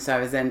So I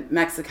was in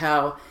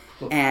Mexico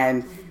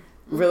and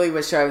really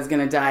was sure I was going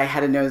to die,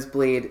 had a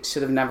nosebleed,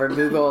 should have never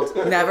Google.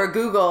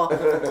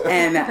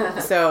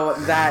 And so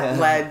that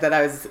led that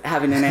I was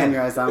having an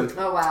aneurysm.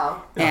 Oh,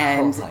 wow.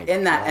 And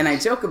and I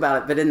joke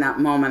about it, but in that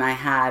moment I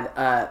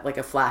had like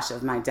a flash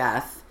of my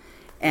death.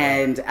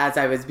 And as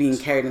I was being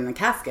carried in the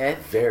casket,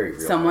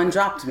 someone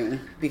dropped me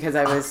because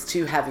I was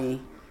too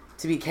heavy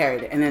to be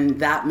carried. And in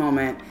that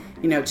moment,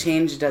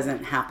 change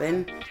doesn't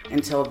happen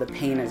until the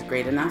pain is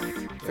great enough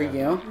for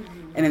you.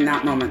 And in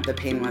that moment, the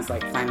pain was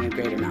like finally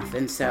great enough.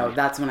 And so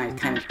that's when I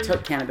kind of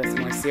took cannabis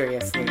more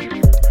seriously. Okay,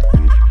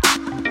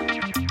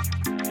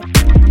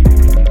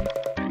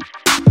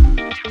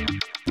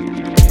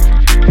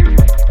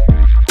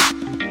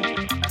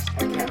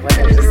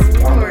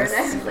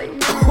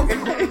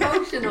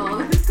 emotional.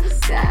 This is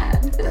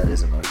sad. That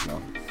is emotional.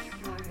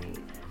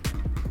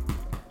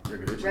 All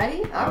right.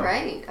 Ready? All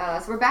right.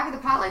 So we're back at the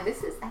Potline.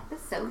 This is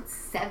episode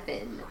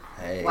 7.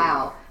 Hey.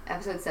 Wow.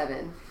 Episode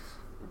 7.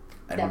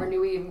 Never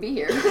knew we'd even be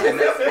here. To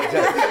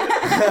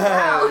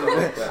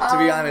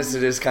be honest,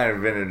 it has kind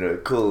of been a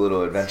cool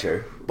little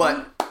adventure.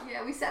 But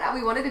we set out.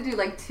 We wanted to do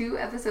like 2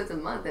 episodes a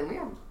month, and we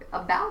are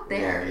about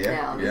there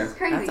now. This is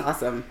crazy. That's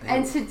awesome.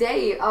 And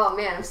today, oh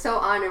man, I'm so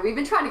honored. We've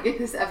been trying to get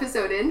this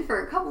episode in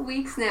for a couple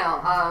weeks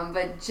now.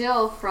 But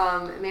Jill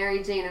from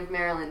Maryjane of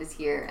Maryland is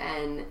here,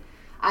 and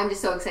I'm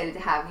just so excited to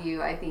have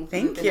you. I think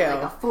you've been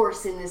like a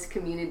force in this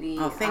community.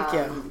 Oh, thank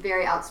you.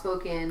 Very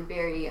outspoken,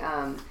 very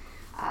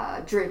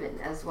driven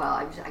as well.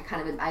 I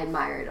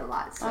admire it a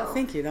lot. So,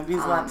 thank you. That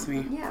means a lot to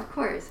me. Yeah, of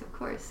course.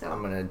 So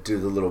I'm gonna do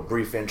the little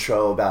brief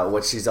intro about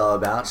what she's all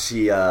about.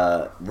 She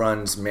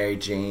runs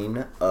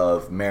Maryjane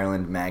of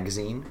Maryland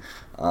magazine,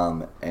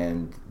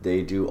 and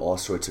they do all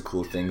sorts of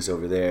cool things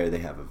over there. They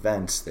have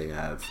events. They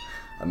have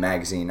a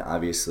magazine,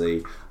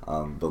 obviously,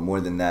 but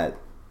more than that,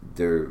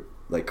 they're,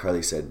 like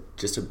Carly said,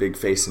 just a big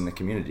face in the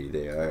community.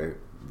 They are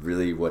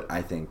really what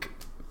I think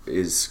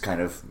is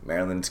kind of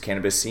Maryland's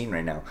cannabis scene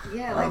right now.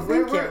 Yeah, like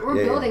we're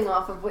building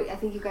off of what I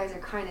think you guys are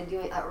kind of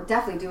doing, or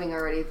definitely doing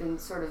already from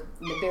sort of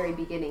the very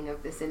beginning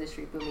of this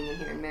industry booming in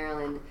here in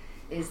Maryland,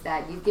 is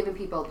that you've given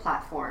people a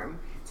platform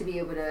to be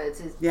able to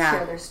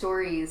share their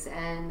stories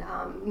and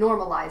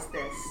normalize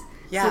this.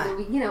 Yeah. So that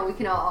we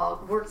can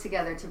all work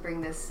together to bring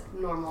this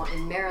normal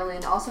in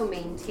Maryland, also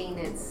maintain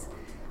its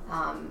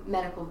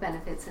medical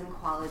benefits and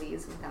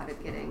qualities without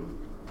it getting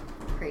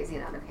crazy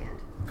and out of hand.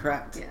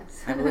 Correct.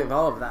 Yes. I believe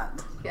all of that.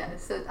 Yeah.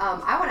 So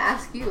I want to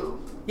ask you,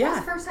 what's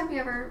the first time you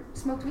ever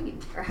smoked weed?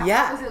 Or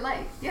what was it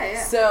like?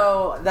 Yeah.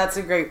 So that's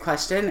a great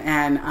question.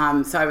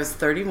 And so I was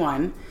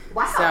 31.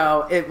 Wow.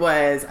 So it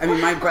was,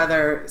 my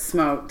brother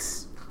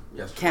smoked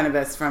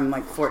cannabis from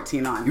like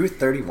 14 on. You were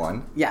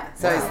 31? Yeah.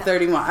 So I was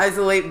 31. I was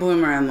a late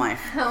bloomer in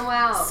life. Oh,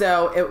 wow.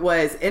 So it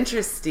was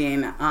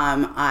interesting.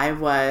 I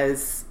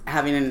was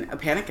having a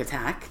panic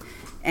attack.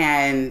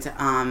 And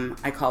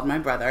I called my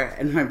brother,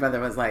 and my brother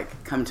was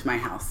like, come to my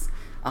house.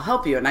 I'll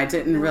help you. And I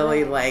didn't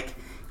really I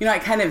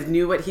kind of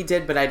knew what he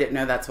did, but I didn't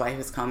know that's why he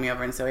was calling me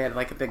over. And so he had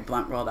like a big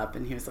blunt rolled up,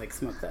 and he was like,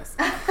 smoke this.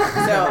 So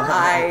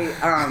I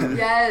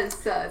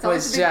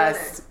was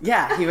just,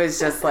 he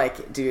was just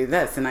like, do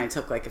this. And I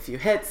took like a few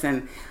hits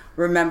and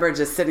remember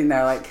just sitting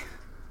there like,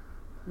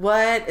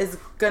 what is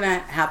going to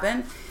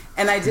happen?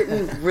 And I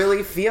didn't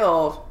really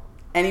feel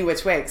any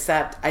which way,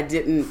 except I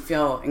didn't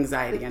feel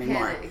anxiety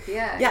anymore.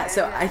 Panic.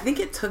 So I think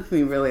it took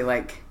me really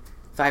like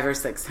 5 or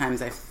 6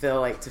 times. I feel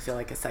like a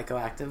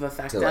psychoactive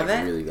effect of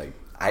it. Really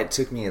it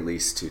took me at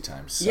least 2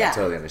 times. So I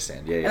totally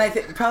understand. Yeah. And I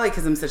think probably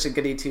because I'm such a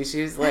goody two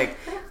shoes, like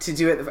to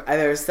do it,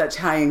 there's such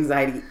high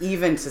anxiety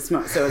even to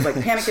smoke. So it was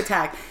like panic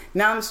attack.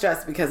 Now I'm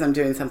stressed because I'm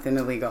doing something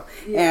illegal.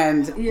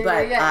 It's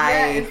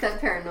that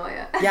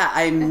paranoia.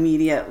 I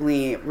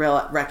immediately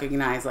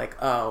recognize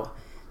like, oh,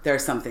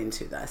 there's something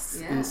to this.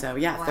 Yeah. And so,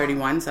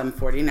 31, so I'm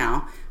 40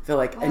 now. I feel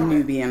like a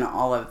newbie in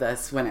all of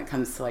this when it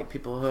comes to like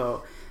people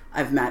who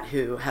I've met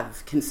who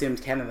have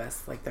consumed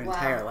cannabis like their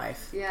entire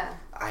life. Yeah.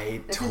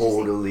 I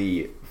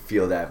totally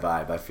feel that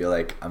vibe. I feel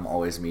like I'm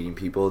always meeting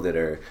people that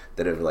are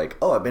like,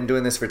 oh, I've been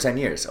doing this for 10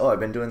 years. Oh, I've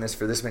been doing this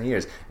for this many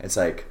years. It's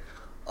like,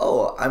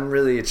 oh, I'm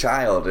really a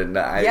child and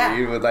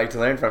I would like to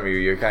learn from you.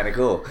 You're kind of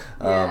cool.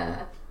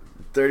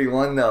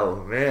 31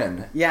 though,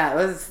 man. Yeah, it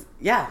was,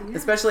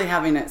 especially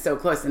having it so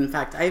close. In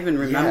fact, I even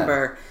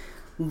remember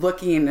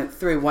looking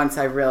through once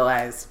I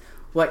realized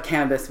what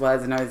cannabis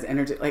was, and I was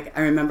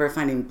I remember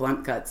finding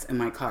blunt guts in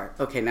my car.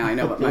 Okay, now I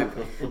know what I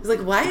was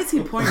like, why is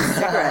he pouring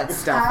cigarette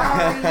stuff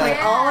out?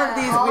 Like all of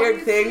these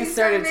weird things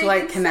started to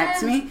like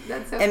connect me.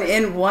 That's so and funny.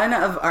 In one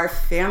of our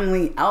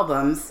family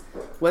albums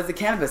was a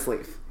cannabis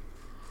leaf.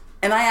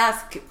 And I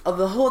asked,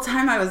 the whole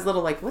time I was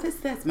little, like, what is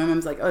this? My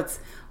mom's like, oh,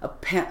 it's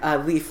a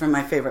leaf from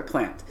my favorite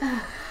plant.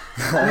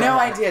 No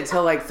idea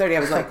until like 30. I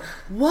was like,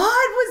 what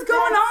was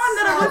going on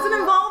that I wasn't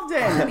involved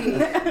in? Funny.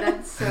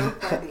 That's so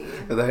funny.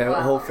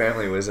 The whole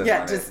family was in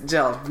on just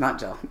Jill, not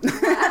Jill.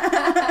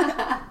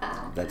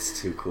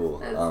 That's too cool.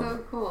 That's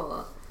so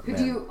cool. Who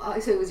do you?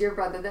 So it was your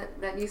brother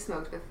that you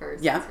smoked with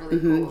first. Yeah, that's really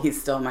cool.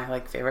 He's still my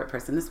like favorite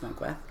person to smoke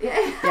with.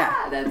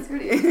 Yeah, that's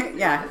pretty.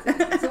 Yeah.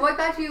 So what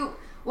got you?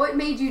 What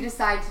made you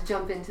decide to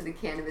jump into the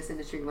cannabis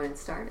industry when it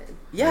started?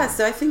 Yeah,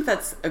 so I think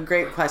that's a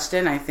great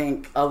question. I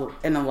think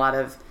in a lot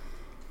of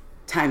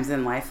times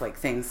in life, like,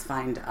 things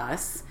find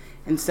us.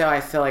 And so I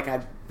feel like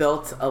I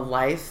built a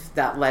life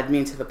that led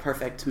me to the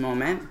perfect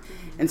moment.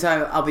 And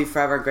so I'll be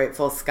forever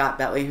grateful. Scott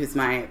Bentley, who's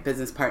my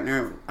business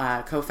partner,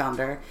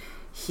 co-founder,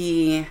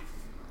 he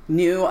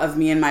knew of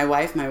me and my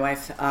wife. My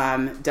wife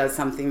does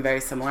something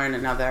very similar in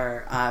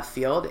another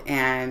field,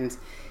 and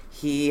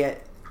he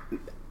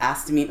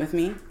asked to meet with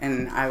me,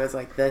 and I was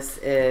like, this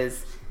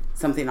is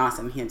something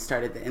awesome. He had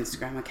started the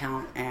Instagram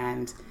account,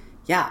 and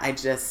yeah, I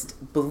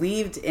just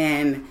believed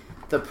in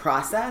the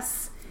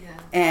process.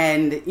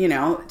 And,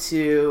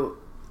 to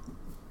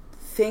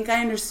think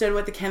I understood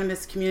what the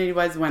cannabis community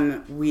was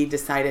when we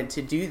decided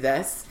to do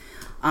this,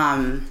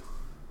 I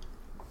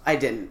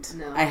didn't.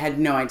 No. I had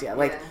no idea.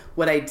 Like,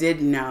 what I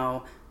did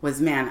know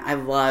was, man, I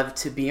love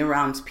to be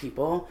around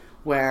people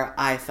where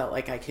I felt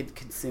like I could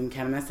consume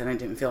cannabis and I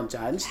didn't feel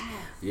judged.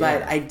 Yeah.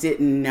 But I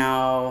didn't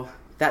know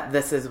that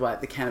this is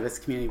what the cannabis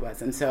community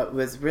was. And so it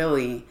was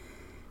really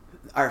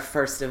our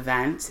first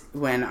event,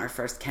 when our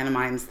first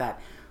Cannamines,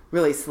 that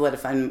really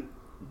solidified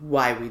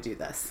why we do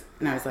this.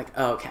 And I was like,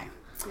 oh, okay.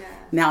 Yeah.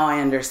 Now I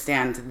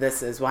understand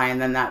this is why.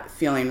 And then that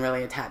feeling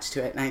really attached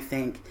to it. And I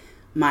think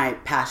my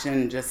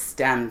passion just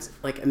stemmed,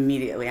 like,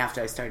 immediately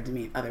after I started to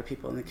meet other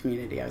people in the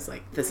community. I was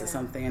like, this is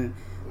something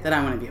that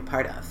I want to be a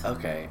part of.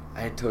 Okay,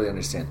 I totally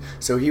understand.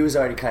 So he was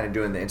already kind of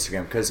doing the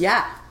Instagram, because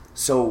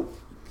so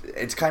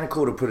it's kind of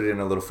cool to put it in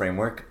a little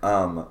framework.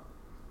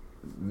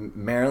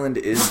 Maryland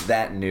is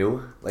that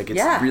new. Like,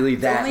 it's really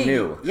that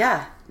new.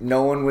 Yeah.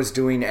 No one was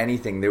doing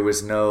anything. There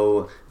was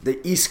no...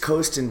 The East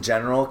Coast in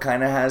general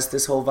kind of has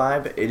this whole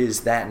vibe. It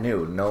is that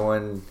new. No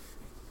one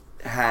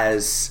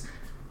has...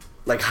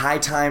 Like, High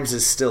Times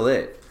is still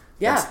it.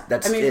 Yeah.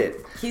 That's it.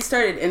 He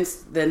started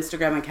the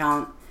Instagram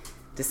account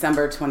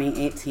December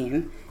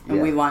 2018,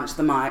 and we launched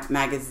the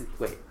magazine...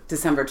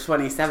 December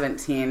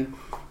 2017.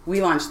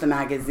 We launched the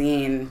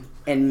magazine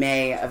in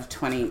May of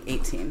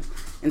 2018.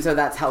 And so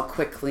that's how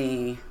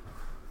quickly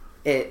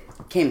it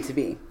came to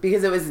be,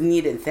 because it was a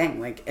needed thing.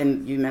 Like,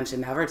 and you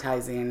mentioned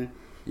advertising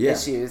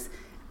issues.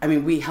 I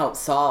mean, we helped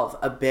solve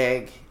a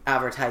big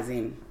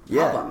advertising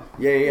problem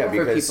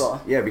for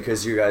people. Yeah,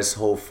 because your guys'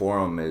 whole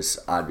forum is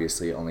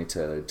obviously only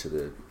to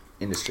the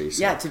industry.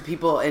 So. Yeah, to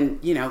people.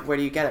 And, where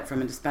do you get it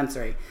from? A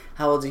dispensary.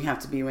 How old do you have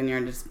to be when you're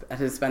at a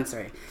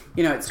dispensary?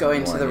 It's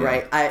going to the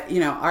right.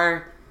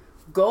 Our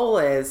goal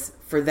is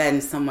for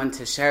then someone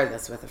to share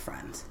this with a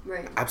friend.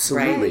 Right.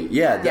 Absolutely. Right?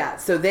 Yeah.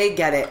 So they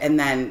get it, and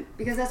then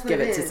because that's what give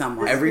it to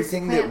someone.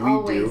 Everything this that we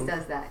always do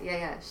does that.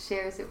 Yeah.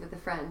 Shares it with a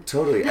friend.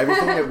 Totally.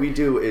 Everything that we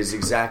do is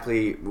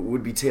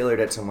would be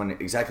tailored at someone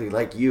exactly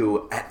like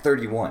you at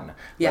 31.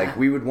 Yeah. Like,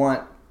 we would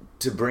want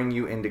to bring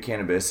you into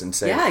cannabis and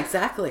say, yeah,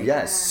 exactly.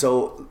 Yes.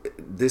 So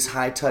this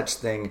high touch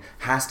thing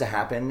has to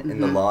happen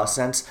in the law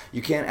sense.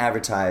 You can't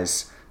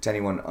advertise to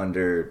anyone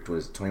under,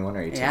 was it 21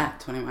 or 18? Yeah,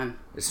 21.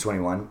 It's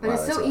 21. But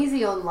it's so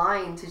easy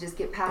online to just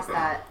get past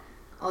that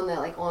on the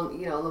on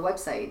the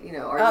website.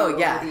 Are you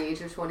over the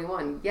age of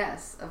 21?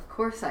 Yes, of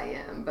course I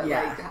am. But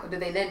do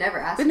they then never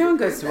ask? But no one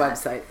goes to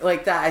website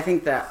like that. I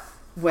think that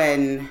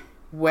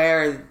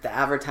where the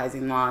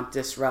advertising law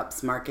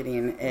disrupts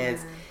marketing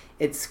is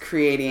it's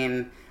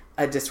creating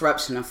a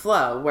disruption of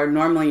flow, where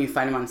normally you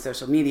find them on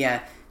social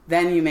media,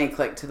 then you may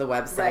click to the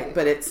website,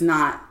 but it's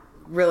not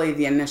really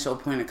the initial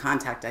point of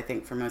contact, I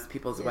think, for most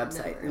people's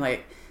website. Never.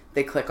 Like,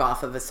 they click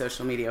off of a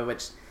social media,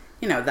 which,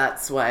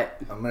 that's what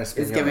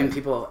is giving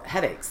people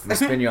headaches. I'm going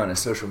to spin you on a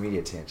social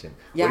media tangent.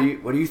 Yeah.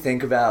 What do you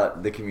think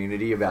about the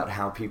community, about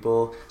how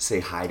people say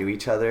hi to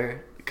each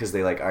other because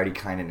they, like, already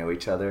kind of know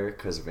each other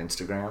because of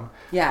Instagram?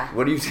 Yeah.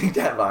 What do you think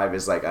that vibe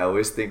is like? I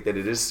always think that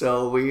it is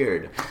so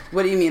weird.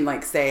 What do you mean,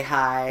 like, say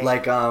hi?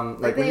 Like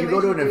when you go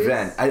to an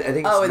event, I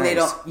think it's and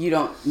nice. you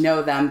don't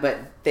know them, but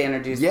they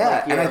introduce you.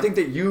 And I think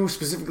that you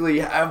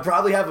specifically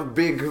probably have a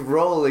big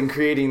role in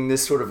creating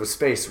this sort of a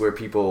space where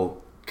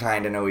people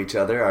kind of know each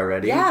other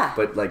already,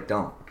 but, like,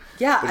 don't.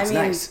 Yeah, but it's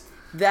nice.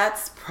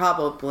 That's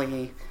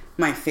probably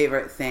my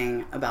favorite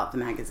thing about the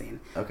magazine.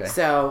 Okay.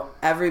 So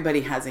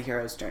everybody has a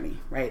hero's journey,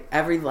 right?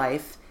 Every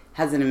life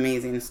has an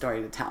amazing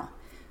story to tell.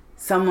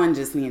 Someone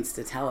just needs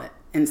to tell it,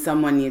 and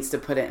someone needs to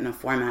put it in a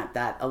format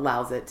that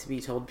allows it to be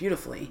told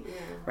beautifully,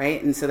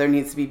 right? And so there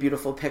needs to be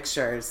beautiful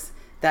pictures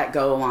that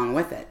go along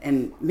with it.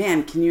 And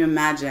man, can you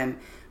imagine,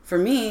 for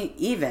me,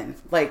 even,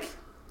 like,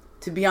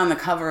 to be on the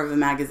cover of a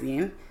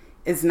magazine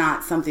is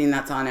not something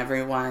that's on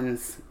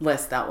everyone's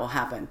list that will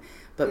happen.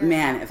 But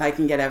man, if I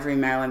can get every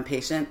Maryland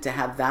patient to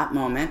have that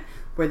moment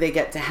where they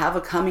get to have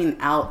a coming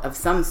out of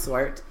some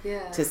sort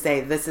to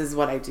say, this is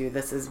what I do,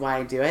 this is why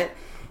I do it,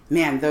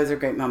 man, those are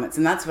great moments.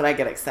 And that's what I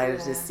get excited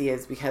to see,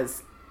 is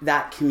because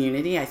that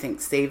community, I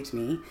think, saved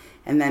me.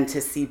 And then to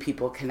see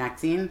people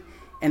connecting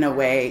in a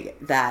way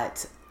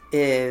that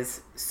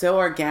is so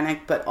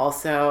organic, but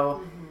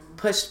also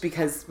pushed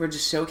because we're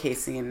just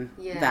showcasing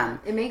them.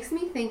 It makes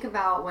me think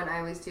about when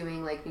I was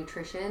doing, like,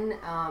 nutrition,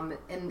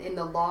 and in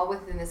the law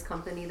within this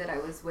company that I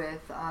was with,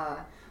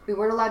 we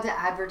weren't allowed to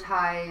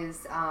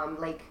advertise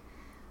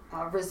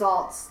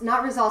results,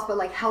 not results, but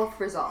like health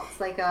results,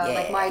 like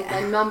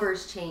my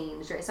numbers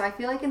changed. Right? So I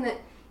feel like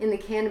in the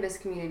cannabis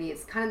community,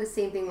 it's kind of the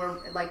same thing where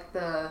like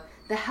the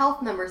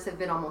health numbers have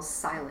been almost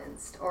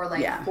silenced or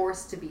like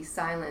forced to be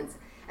silenced,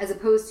 as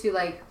opposed to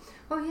like,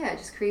 oh yeah, it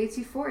just creates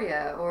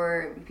euphoria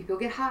or people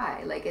get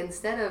high. Like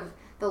instead of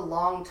the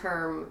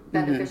long-term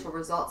beneficial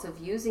results of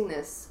using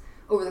this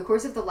over the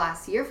course of the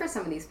last year for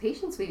some of these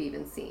patients we've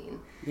even seen.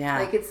 Yeah.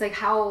 Like it's like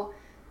how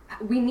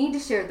we need to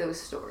share those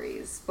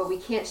stories, but we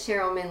can't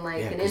share them in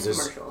like an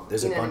infomercial.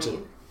 There's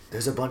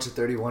a bunch of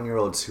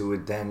 31-year-olds who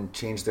would then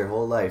change their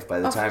whole life by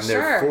the time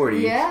they're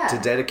 40 to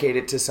dedicate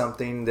it to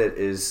something that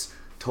is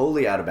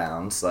totally out of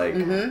bounds. Like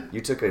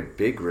you took a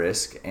big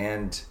risk,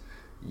 and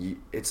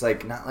it's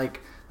like not like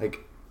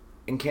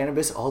in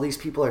cannabis, all these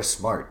people are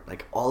smart.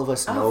 Like all of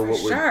us know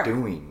what we're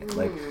doing.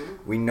 Like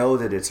we know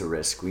that it's a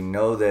risk. We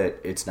know that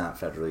it's not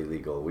federally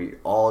legal. We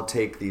all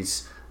take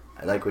these.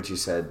 I like what you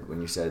said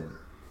when you said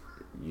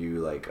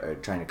you like are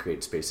trying to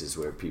create spaces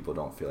where people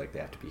don't feel like they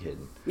have to be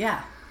hidden.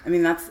 Yeah. I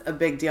mean, that's a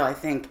big deal. I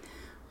think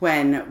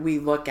when we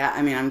look at,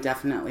 I mean, I'm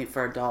definitely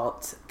for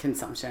adult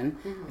consumption.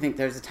 I think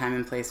there's a time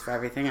and place for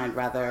everything. I'd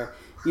rather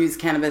use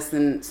cannabis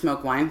than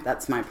smoke wine.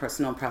 That's my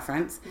personal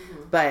preference.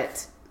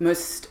 But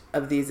most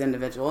of these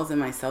individuals, and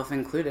myself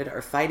included,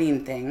 are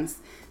fighting things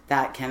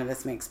that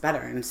cannabis makes better.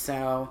 And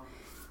so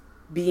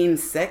being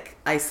sick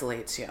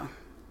isolates you.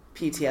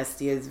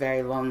 PTSD is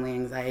very lonely,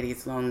 anxiety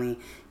is lonely,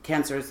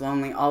 cancer is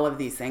lonely, all of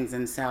these things.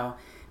 And so,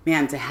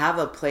 man, to have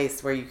a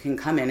place where you can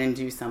come in and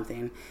do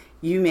something,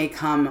 you may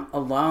come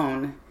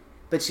alone,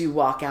 but you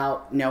walk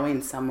out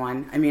knowing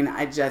someone. I mean,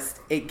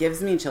 it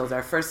gives me chills.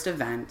 Our first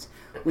event,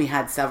 we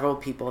had several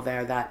people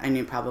there that I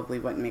knew probably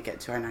wouldn't make it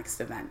to our next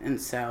event.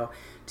 And so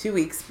 2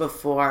 weeks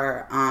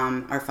before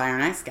our Fire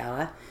and Ice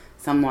Gala,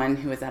 someone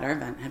who was at our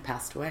event had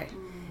passed away.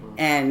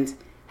 And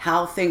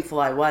how thankful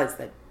I was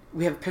that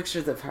we have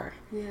pictures of her.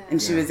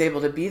 And she was able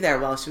to be there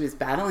while she was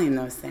battling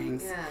those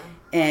things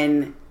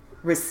and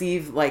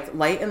receive like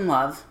light and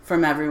love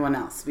from everyone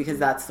else, because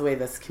that's the way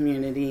this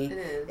community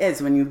is.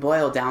 When you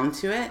boil down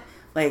to it,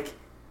 like,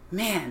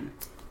 man,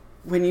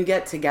 when you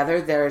get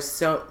together, there's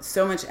so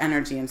much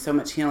energy and so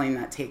much healing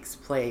that takes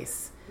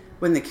place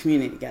when the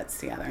community gets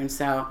together. And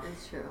so,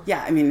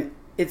 I mean,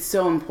 it's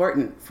so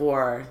important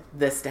for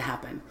this to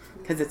happen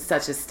because it's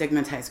such a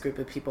stigmatized group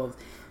of people.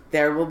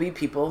 There will be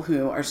people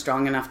who are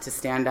strong enough to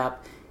stand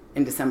up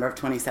in December of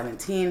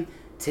 2017,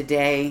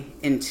 today,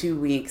 in 2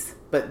 weeks,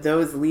 but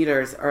those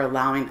leaders are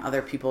allowing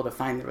other people to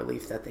find the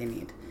relief that they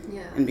need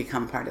and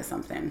become part of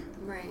something.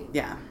 Right.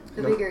 Yeah.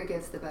 The bigger it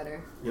gets, the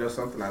better. You know,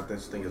 something I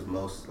just think is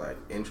most like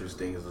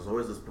interesting is there's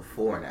always this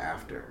before and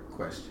after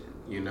question.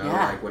 You know,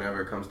 like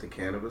whenever it comes to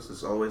cannabis,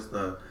 it's always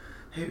the,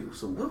 hey,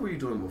 so what were you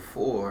doing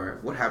before?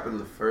 What happened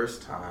the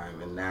first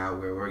time? And now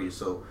where were you?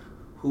 So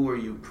who were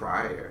you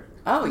prior?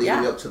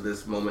 Leading up to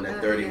this moment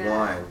at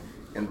 31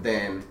 and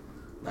then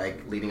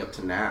like leading up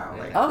to now.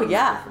 Like, I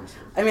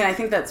mean, I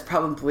think that's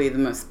probably the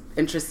most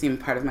interesting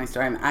part of my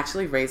story. I'm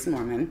actually raised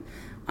Mormon.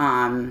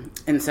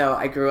 And so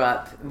I grew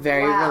up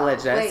very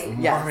religious. Wait.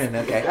 Yes. Mormon,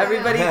 okay.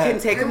 Everybody can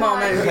take a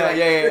moment and be like,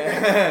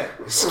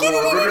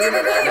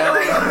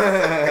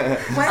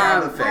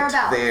 whereabouts?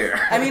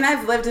 There. I mean,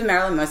 I've lived in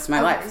Maryland most of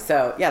my life.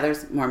 So yeah,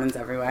 there's Mormons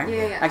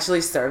everywhere.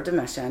 Actually served a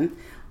mission.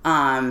 Do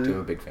you have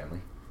a big family?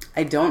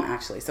 I don't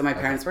actually. So my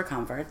parents were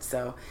converts.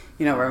 So,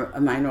 you know, we're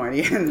a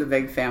minority in the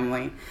big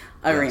family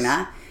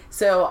arena.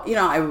 So, you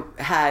know,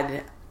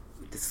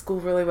 the school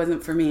really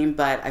wasn't for me,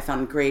 but I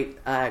found a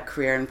great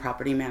career in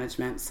property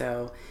management.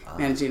 So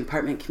managing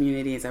apartment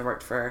communities. I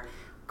worked for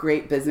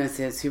great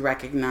businesses who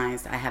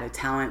recognized I had a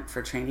talent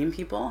for training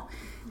people.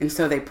 And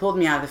so they pulled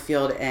me out of the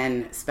field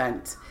and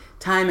spent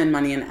time and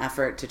money and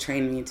effort to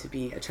train me to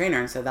be a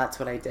trainer. And so that's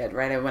what I did,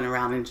 right? I went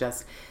around and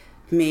just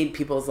made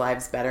people's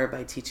lives better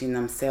by teaching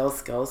them sales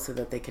skills so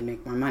that they could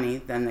make more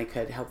money, then they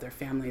could help their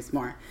families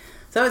more.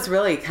 So I was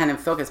really kind of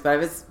focused, but I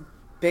was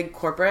big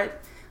corporate.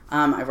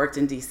 I worked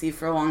in DC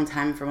for a long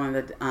time for one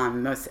of the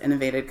most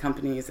innovative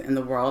companies in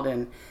the world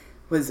and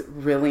was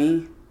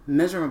really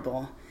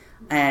miserable.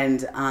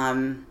 And do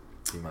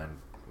you mind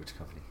which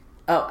company?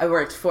 Oh, I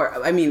worked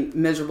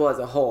miserable as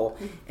a whole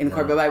in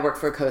corporate. I worked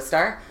for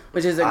CoStar,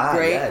 which is a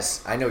great...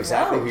 Yes, I know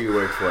exactly who you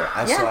worked for.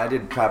 So I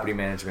did property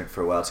management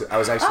for a while, too. I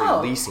was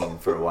actually leasing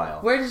for a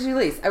while. Where did you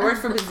lease? I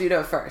worked for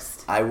Bizzuto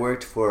first. I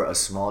worked for a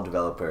small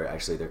developer.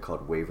 Actually, they're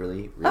called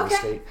Waverly Real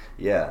Estate.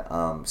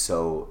 Yeah,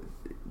 so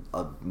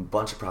a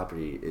bunch of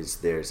property is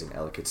theirs in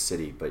Ellicott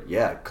City. But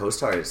yeah,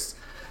 CoStar is...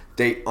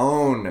 They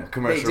own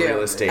commercial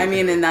real estate. I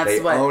mean, and that's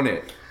they own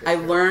it. I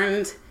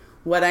learned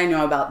what I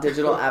know about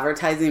digital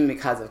advertising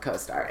because of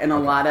CoStar. And a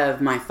lot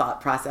of my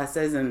thought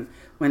processes and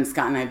when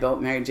Scott and I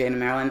built Maryjane of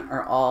Maryland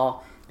are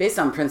all based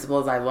on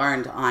principles I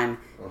learned on,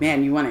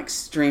 man, you want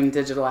extreme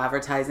digital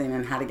advertising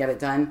and how to get it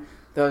done.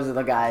 Those are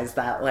the guys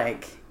that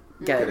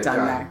get it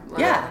done there. Wow.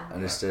 Yeah.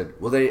 Understood.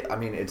 Well,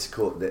 it's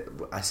cool.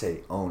 I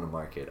say own a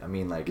market. I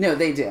mean, like... No,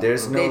 they do.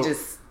 There's no... They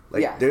just...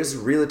 there's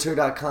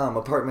realtor.com,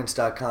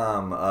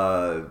 apartments.com,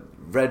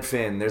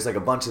 Redfin. There's like a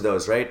bunch of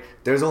those, right?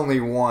 There's only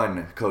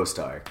one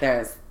co-star.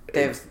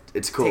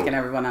 It's cool. Taken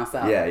everyone else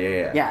out.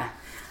 Yeah.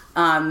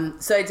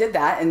 So I did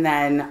that, and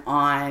then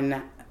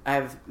I'm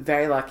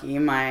very lucky.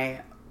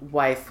 My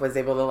wife was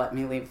able to let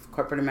me leave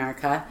corporate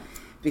America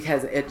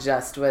because it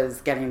just was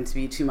getting to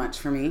be too much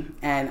for me.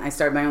 And I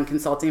started my own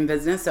consulting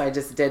business, so I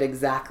just did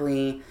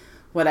exactly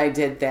what I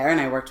did there, and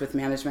I worked with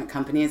management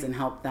companies and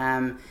helped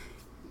them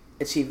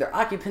achieve their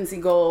occupancy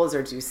goals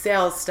or do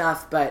sales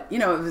stuff. But,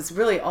 it was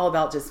really all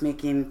about just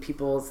making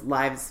people's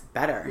lives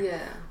better. Yeah.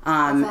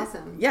 That's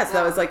awesome. Yeah, so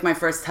that was like my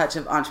first touch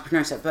of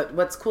entrepreneurship. But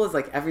what's cool is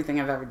like everything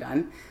I've ever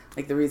done,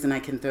 like the reason I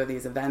can throw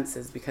these events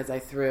is because I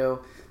threw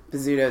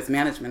Bizzuto's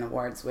Management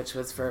Awards, which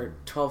was for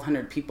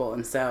 1,200 people.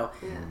 And so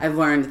I've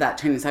learned that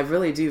training. So I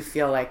really do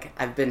feel like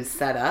I've been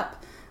set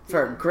up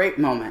for a great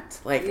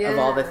moment, of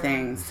all the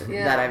things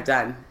that I've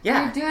done. Yeah.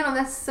 And you're doing them.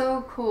 That's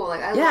so cool.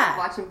 Like, I love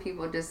watching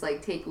people just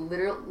like take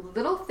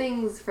little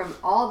things from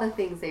all the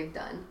things they've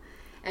done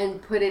and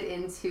put it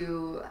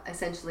into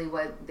essentially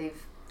what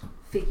they've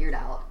figured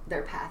out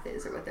their path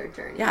is or what their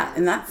journey is. Yeah,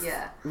 and that's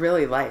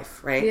really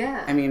life, right?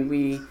 Yeah. I mean,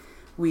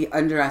 we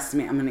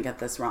underestimate, I'm going to get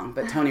this wrong,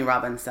 but Tony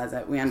Robbins says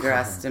it. We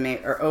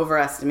underestimate or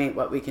overestimate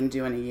what we can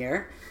do in a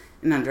year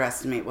and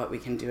underestimate what we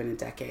can do in a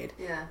decade.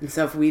 Yeah. And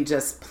so if we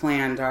just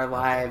planned our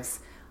lives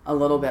a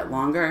little bit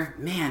longer,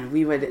 man,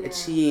 we would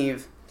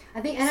achieve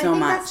I think much.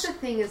 That's the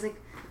thing is like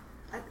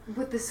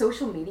with the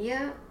social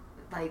media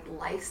like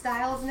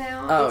lifestyles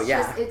now.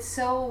 It's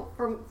so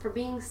for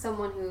being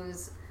someone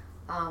who's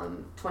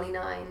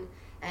 29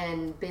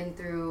 and been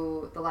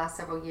through the last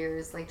several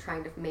years like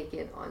trying to make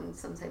it on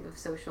some type of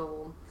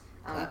social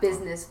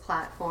business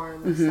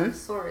platform of some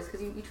sort,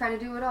 because you try to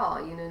do it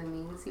all, you know what I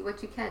mean, see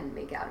what you can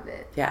make out of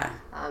it.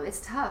 It's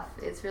tough.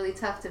 It's really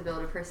tough to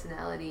build a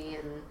personality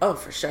and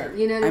for sure,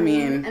 you know what I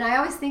mean. And I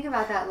always think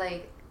about that,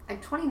 like I'm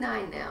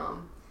 29 now,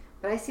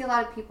 but I see a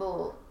lot of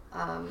people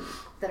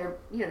that are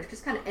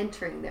just kind of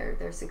entering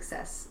their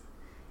success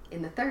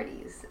in the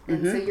 30s,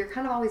 and so you're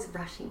kind of always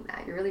rushing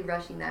that. You're really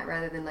rushing that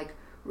rather than like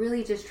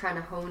really just trying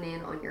to hone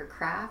in on your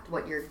craft,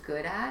 what you're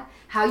good at,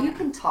 how you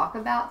can talk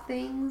about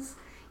things.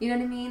 You know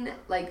what I mean?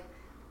 Like,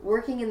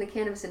 working in the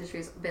cannabis industry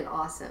has been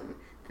awesome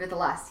for the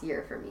last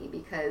year for me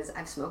because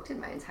I've smoked it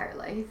my entire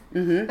life,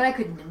 but I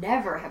could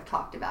never have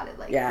talked about it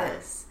like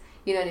this.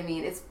 You know what I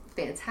mean? It's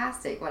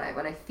fantastic what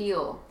I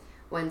feel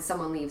when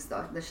someone leaves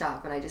the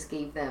shop and I just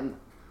gave them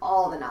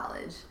all the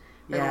knowledge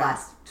for the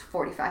last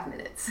 45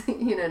 minutes.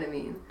 You know what I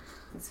mean?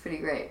 It's pretty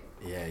great.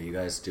 Yeah, you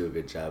guys do a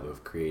good job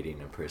of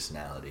creating a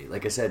personality.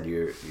 Like I said,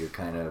 you're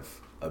kind of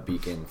a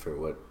beacon for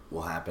what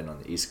will happen on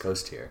the East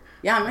Coast here.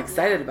 Yeah, I'm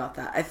excited about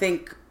that. I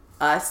think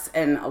us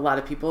and a lot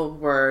of people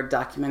were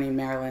documenting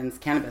Maryland's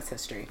cannabis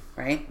history,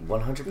 right?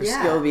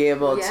 100%. You'll be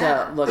able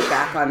to look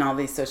back on all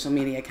these social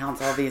media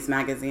accounts, all these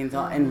magazines,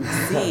 and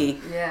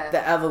see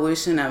the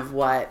evolution of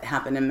what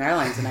happened in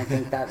Maryland. And I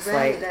think that's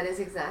that is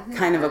exactly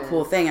kind of a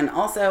cool thing. And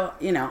also,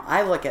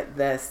 I look at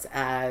this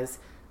as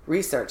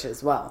research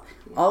as well.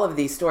 All of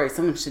these stories,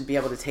 someone should be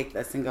able to take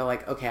this and go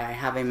like, okay, I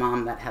have a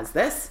mom that has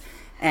this,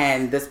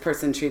 and this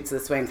person treats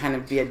this way, and kind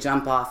of be a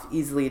jump off,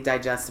 easily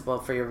digestible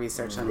for your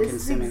research on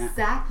consuming it. This is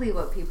exactly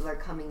what people are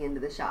coming into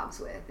the shops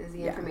with, is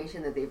the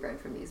information that they've read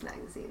from these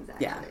magazines,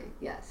 actually.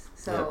 Yes.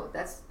 So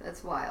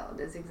that's wild.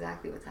 That's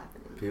exactly what's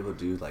happening. People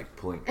do like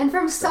pulling. And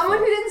from someone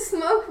who didn't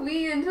smoke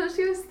weed until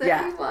she was 31.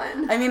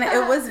 Yeah. I mean,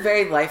 it was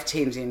very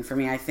life-changing for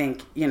me, I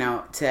think,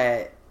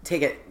 to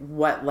take it,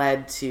 what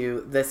led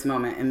to this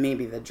moment and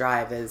maybe the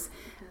drive is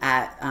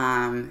at,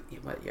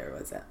 what year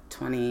was it?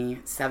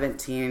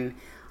 2017.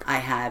 I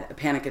had a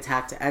panic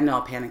attack to end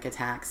all panic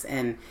attacks.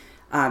 And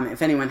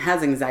if anyone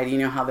has anxiety, you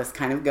know how this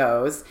kind of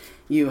goes.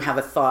 You have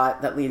a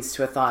thought that leads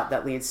to a thought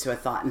that leads to a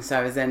thought. And so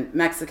I was in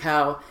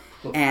Mexico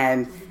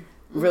and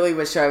really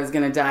was sure I was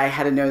going to die,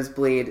 had a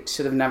nosebleed,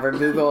 should have never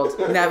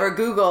Googled, never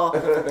Google.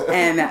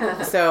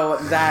 And so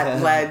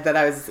that led that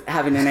I was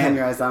having an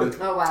aneurysm.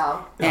 Oh,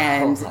 wow.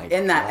 And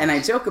and I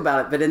joke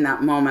about it, but in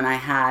that moment I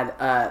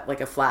had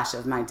like a flash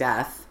of my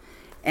death.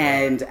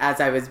 And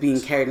as I was being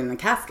carried in the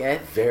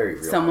casket,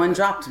 someone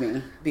dropped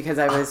me because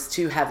I was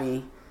too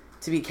heavy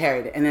to be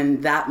carried. And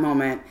in that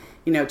moment,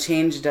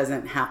 change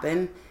doesn't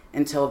happen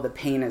until the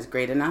pain is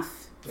great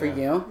enough for you.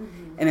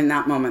 Mm-hmm. And in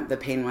that moment, the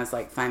pain was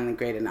like finally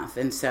great enough.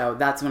 And so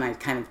that's when I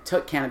kind of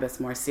took cannabis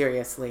more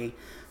seriously,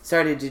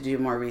 started to do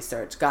more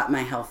research, got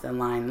my health in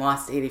line,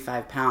 lost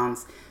 85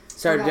 pounds,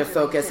 started to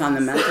focus on the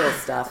mental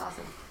stuff. That's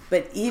awesome.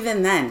 But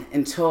even then,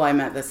 until I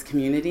met this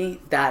community,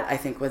 that I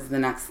think was the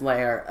next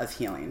layer of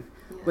healing.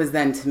 Was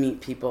then to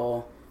meet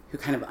people who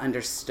kind of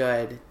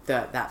understood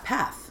that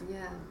path.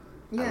 Yeah.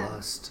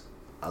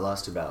 I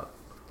lost about.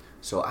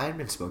 So I had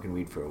been smoking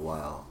weed for a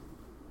while,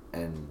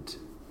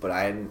 but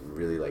I hadn't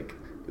really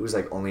it was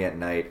only at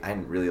night. I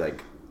hadn't really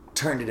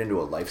turned it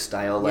into a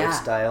lifestyle,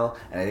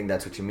 and I think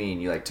that's what you mean.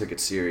 You took it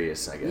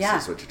serious, I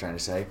guess is what you're trying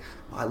to say.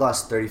 Well, I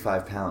lost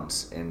 35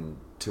 pounds in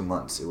 2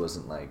 months. It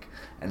wasn't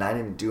and I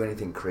didn't do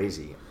anything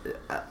crazy.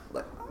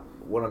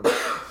 What I'm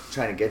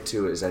trying to get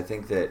to is I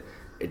think that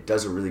it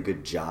does a really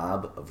good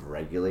job of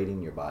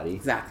regulating your body.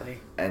 Exactly.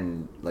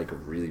 And like a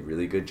really,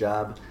 really good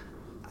job.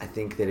 I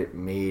think that it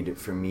made,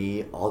 for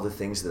me, all the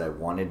things that I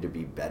wanted to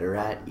be better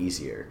at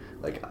easier.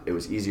 Like, it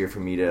was easier for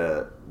me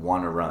to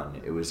want to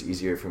run. It was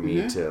easier for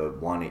me to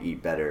want to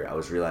eat better. I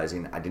was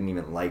realizing I didn't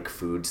even like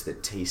foods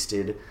that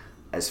tasted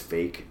as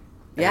fake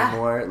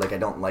anymore. Like, I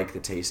don't like the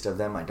taste of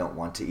them. I don't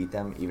want to eat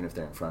them, even if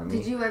they're in front of me.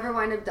 Did you ever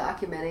wind up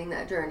documenting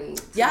that journey?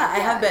 I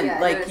have been.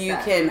 Like, you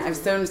can, I've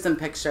shown some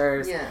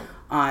pictures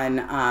on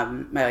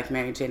my, like,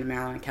 Maryjane of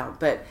Maryland account.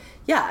 But,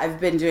 yeah,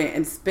 I've been doing,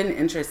 it's been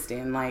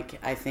interesting. Like,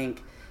 I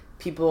think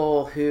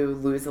people who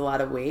lose a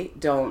lot of weight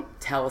don't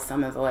tell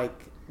some of the, like,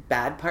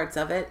 bad parts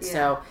of it.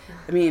 So,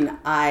 I mean,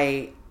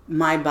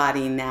 my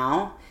body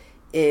now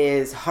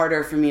is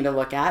harder for me to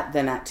look at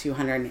than at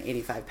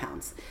 285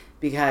 pounds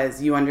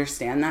because you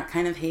understand that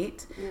kind of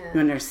hate. You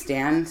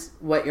understand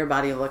what your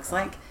body looks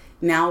like.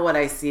 Now what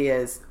I see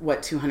is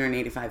what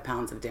 285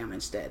 pounds of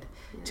damage did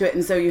to it.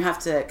 And so you have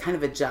to kind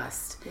of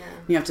adjust.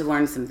 You have to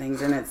learn some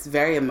things, and it's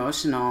very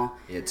emotional.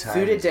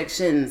 Food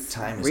addiction's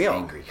real.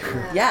 Angry.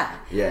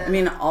 I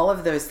mean, all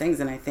of those things,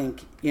 and I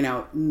think, you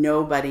know,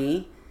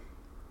 nobody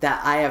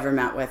that I ever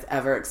met with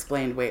ever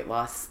explained weight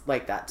loss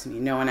like that to me.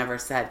 No one ever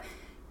said,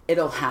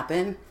 it'll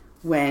happen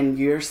when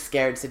you're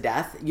scared to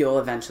death, you'll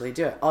eventually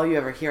do it. All you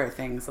ever hear are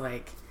things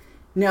like,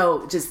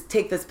 no, just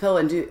take this pill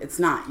and do. It's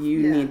not.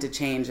 You need to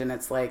change, and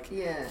it's like,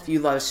 if you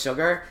love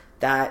sugar,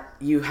 that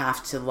you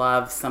have to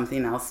love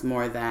something else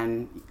more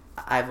than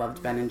I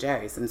loved Ben and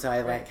Jerry's. And so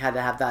I like had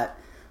to have that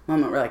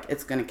moment where like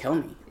it's gonna kill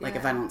me. Like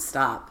if I don't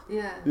stop.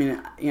 I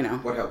mean, you know.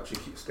 What helped you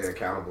stay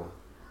accountable?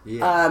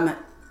 Yeah,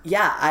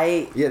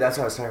 that's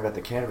what I was talking about,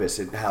 the cannabis,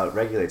 how it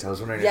regulates. I was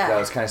wondering if that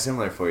was kind of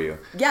similar for you.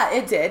 Yeah,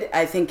 it did.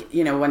 I think,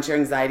 you know, once your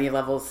anxiety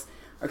levels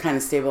are kind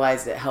of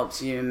stabilized, it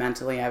helps you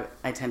mentally. I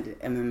am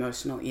an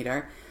emotional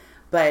eater.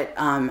 But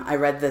I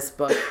read this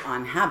book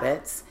on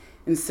habits.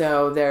 And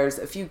so there's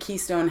a few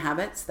keystone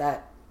habits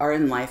that are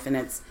in life. And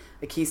it's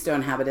a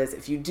keystone habit is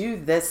if you do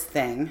this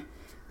thing,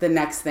 the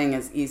next thing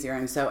is easier.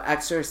 And so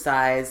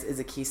exercise is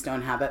a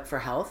keystone habit for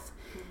health.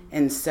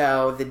 And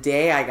so the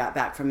day I got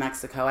back from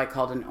Mexico, I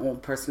called an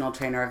old personal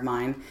trainer of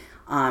mine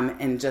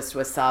and just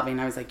was sobbing.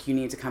 I was like, you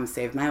need to come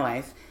save my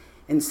life.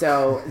 And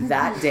so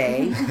that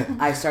day,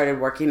 I started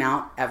working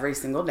out every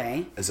single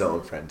day. As an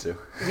old friend, too.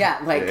 Yeah,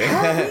 like,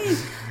 help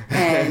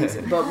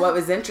me. But what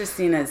was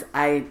interesting is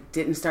I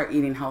didn't start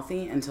eating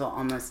healthy until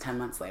almost 10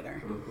 months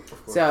later.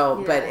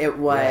 So, but it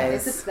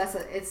was...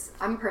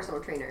 I'm a personal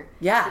trainer.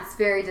 Yeah. It's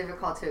very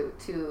difficult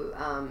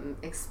to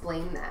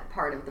explain that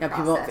part of the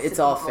process. It's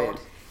all food.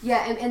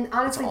 Yeah, and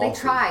honestly, they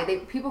try.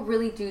 People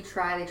really do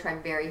try. They try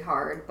very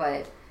hard,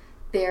 but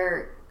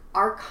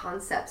our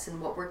concepts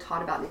and what we're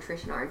taught about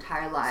nutrition our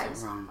entire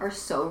lives are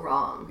so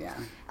wrong. Yeah.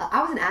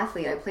 I was an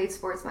athlete. I played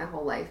sports my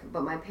whole life,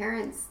 but my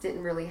parents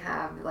didn't really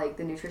have like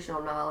the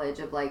nutritional knowledge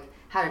of like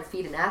how to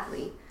feed an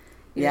athlete.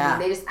 You know what I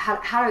mean? They just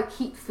how to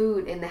keep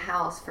food in the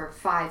house for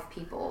 5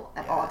 people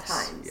at all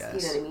times. You know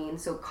what I mean?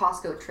 So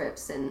Costco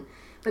trips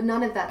but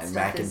none of that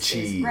stuff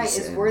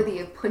is worthy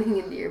of putting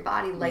into your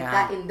body like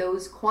that in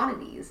those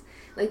quantities.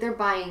 Like they're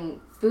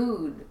buying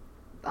food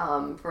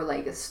for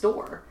like a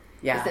store.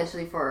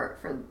 Essentially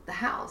for the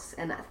house.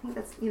 And I think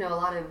that's, you know, a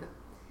lot of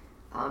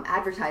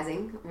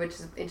advertising, which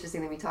is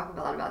interesting that we talk a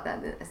lot about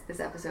that in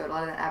this episode. A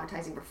lot of that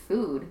advertising for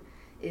food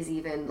is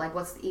even like,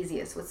 what's the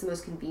easiest? What's the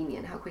most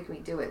convenient? How quick can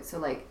we do it? So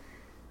like,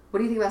 what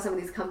do you think about some of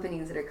these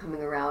companies that are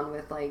coming around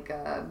with like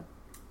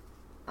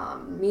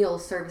meal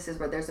services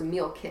where there's a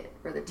meal kit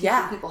where they're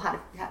teaching people how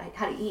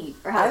to eat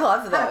or how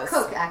to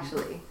cook,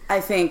 actually?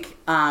 I think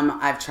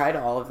I've tried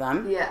all of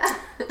them.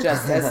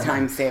 Just as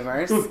time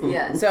savers.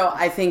 So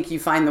I think you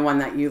find the one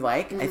that you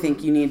like. I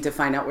think you need to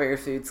find out where your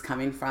food's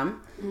coming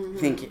from. I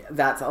think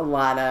that's a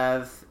lot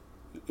of,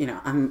 you know,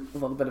 I'm a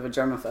little bit of a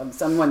germaphobe,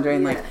 so I'm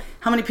wondering like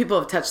how many people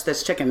have touched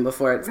this chicken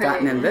before it's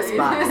gotten in this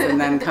box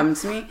and then come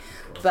to me.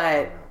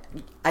 But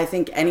I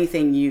think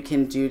anything you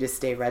can do to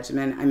stay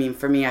regimen. I mean,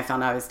 for me, I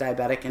found out I was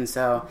diabetic, and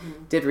so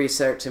did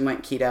research and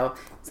went keto.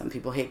 Some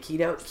people hate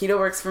keto. Keto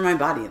works for my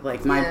body.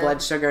 Like my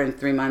blood sugar in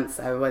 3 months,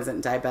 I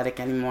wasn't diabetic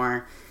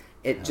anymore.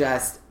 It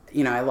just,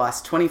 you know, I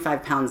lost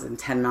 25 pounds in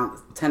 10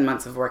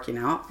 months of working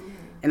out.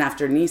 And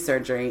after knee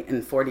surgery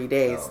in 40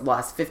 days,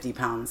 lost 50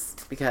 pounds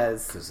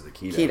because of the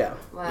keto.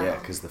 Wow. Yeah,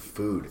 because the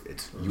food.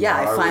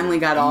 I finally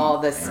got all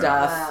this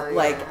stuff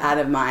out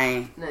of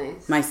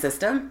my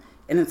system.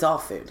 And it's all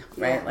food,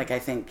 right? Like, I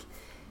think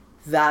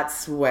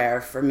that's where,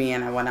 for me,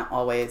 and I want to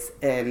always,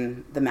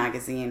 in the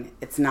magazine,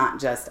 it's not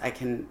just I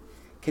can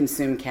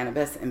consume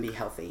cannabis and be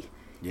healthy.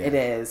 It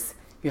is,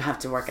 you have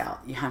to work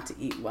out. You have to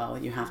eat well.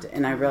 You have to,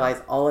 and I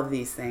realize all of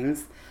these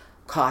things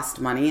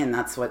cost money, and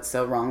that's what's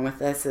so wrong with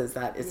this, is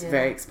that it's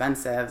very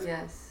expensive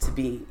to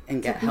be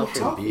and get healthy.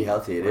 To be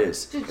healthy, it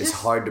is. It's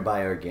hard to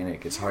buy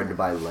organic. It's hard to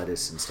buy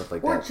lettuce and stuff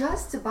like that. Or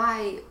just to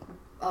buy...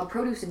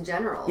 produce in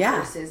general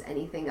versus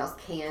anything else,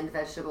 canned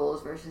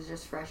vegetables versus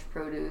just fresh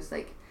produce.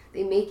 Like,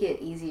 they make it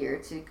easier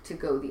to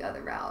go the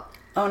other route.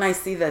 Oh, and I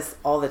see this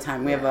all the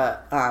time. We have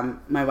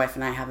my wife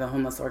and I have a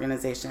homeless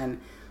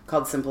organization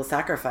called Simple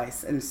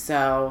Sacrifice. And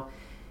so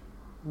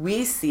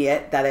we see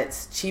it that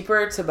it's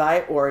cheaper to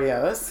buy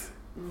Oreos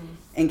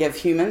and give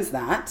humans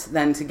that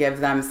than to give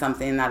them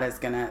something that is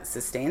going to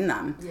sustain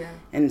them. Yeah.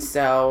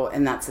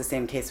 And that's the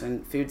same case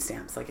with food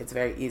stamps. Like, it's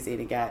very easy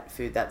to get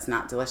food that's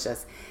not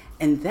delicious.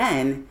 And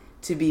then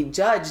to be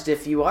judged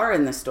if you are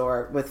in the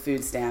store with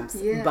food stamps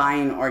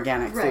buying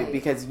organic food,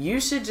 because you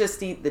should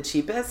just eat the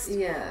cheapest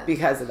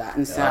because of that.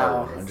 And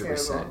so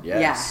 100%.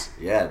 Yes.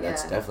 Yeah,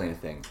 that's definitely a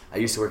thing. I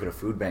used to work at a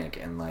food bank,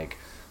 and like,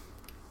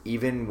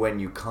 even when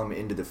you come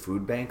into the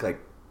food bank, like,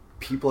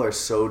 people are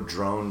so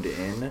droned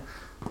in.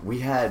 We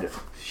had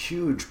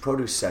huge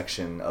produce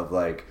section of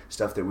like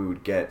stuff that we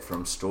would get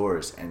from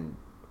stores, and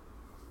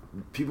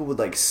people would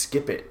like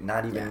skip it,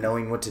 not even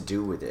knowing what to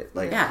do with it.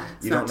 Like,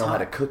 you don't know how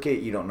to cook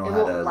it, you don't know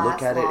how to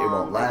look at it, it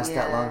won't last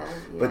that long.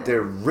 But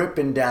they're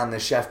ripping down the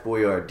Chef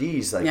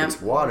Boyardee's like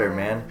it's water,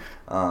 man.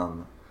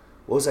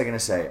 What was I gonna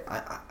say?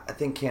 I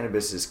think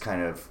cannabis is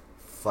kind of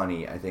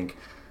funny. I think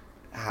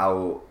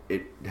how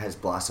it has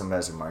blossomed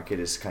as a market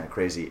is kind of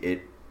crazy.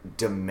 It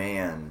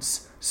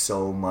demands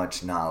so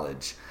much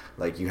knowledge.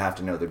 Like, you have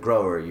to know the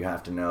grower, you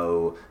have to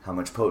know how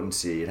much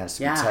potency, it has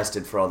to be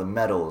tested for all the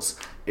metals.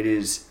 It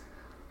is,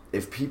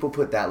 if people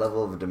put that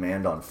level of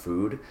demand on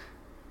food,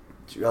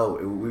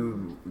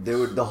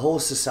 the whole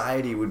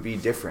society would be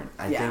different.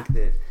 I think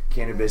that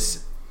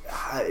cannabis,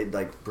 it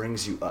like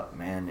brings you up,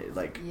 man. It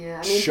like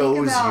shows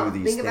you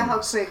these things. Think about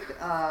how quick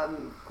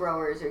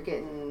growers are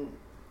getting,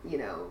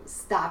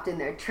 stopped in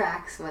their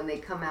tracks when they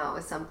come out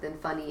with something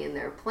funny in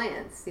their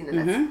plants.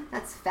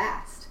 That's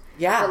fast.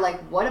 Yeah. But, like,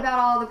 what about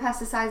all the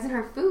pesticides in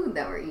our food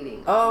that we're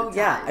eating? Oh,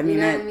 yeah. I mean,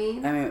 you know what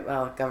I mean?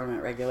 Well,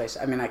 government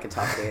regulation. I mean, I could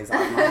talk days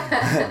on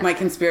my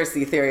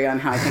conspiracy theory on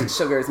how I think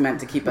sugar is meant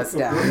to keep us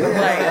down.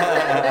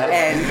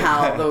 And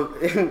how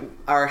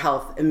our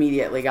health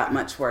immediately got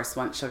much worse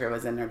once sugar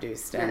was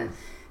introduced and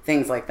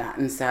things like that.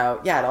 And so,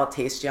 it all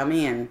tastes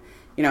yummy, and,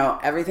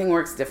 everything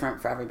works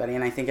different for everybody.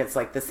 And I think it's,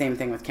 like, the same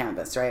thing with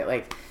cannabis, right?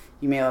 Like,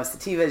 you may love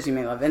sativas, you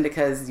may love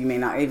indicas, you may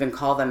not even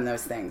call them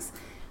those things.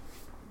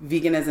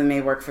 Veganism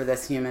may work for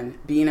this human.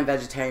 Being a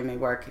vegetarian may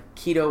work.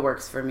 Keto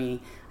works for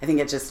me. I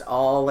think it's just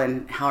all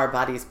in how our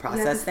bodies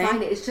process things.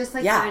 Find it. It's just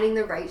like finding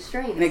the right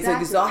strain. And it's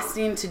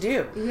exhausting to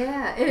do.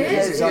 Yeah, it is.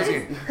 It's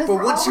exhausting. But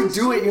once you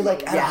do it, you're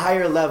like at a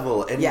higher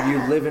level, and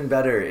you're living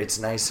better. It's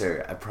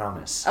nicer. I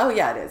promise. Oh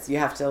yeah, it is. You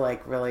have to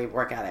like really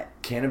work at it.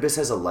 Cannabis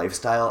as a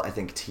lifestyle, I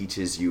think,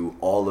 teaches you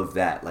all of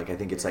that. Like, I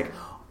think it's like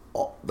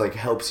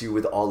helps you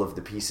with all of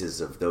the pieces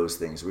of those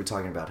things. We're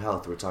talking about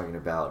health. We're talking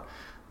about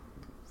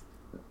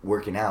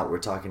working out, we're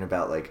talking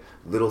about like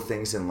little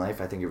things in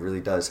life. I think it really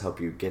does help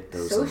you get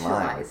those in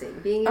line.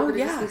 Being able to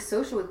just be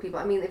social with people.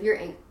 I mean,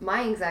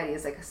 my anxiety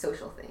is like a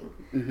social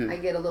thing. I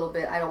get a little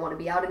bit, I don't want to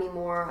be out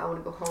anymore, I want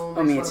to go home,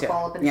 I just want to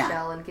fall up in a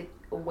shell and get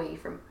away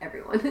from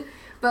everyone.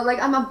 But like,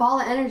 I'm a ball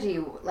of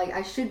energy. Like,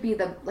 I should be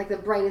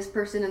the brightest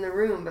person in the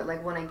room, but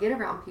like when I get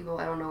around people,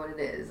 I don't know what it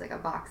is. Like, I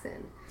box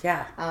in.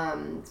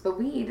 But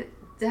weed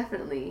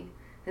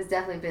has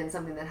definitely been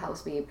something that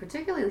helps me,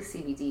 particularly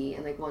CBD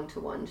and like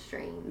 1-to-1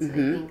 strains. And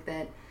I think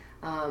that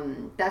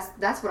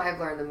that's what I've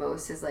learned the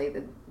most is like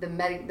the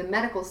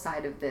medical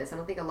side of this. I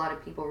don't think a lot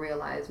of people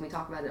realize, when we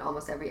talk about it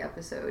almost every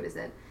episode, is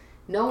that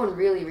no one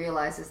really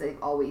realizes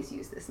they've always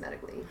used this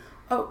medically.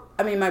 Oh,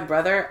 I mean, my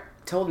brother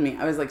told me,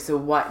 I was like, so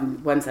what?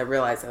 Once I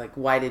realized, like,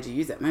 why did you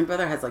use it? My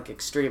brother has like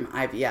extreme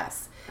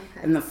IBS.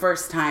 And the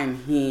first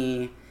time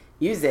he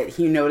used it,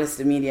 he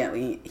noticed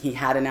immediately he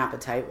had an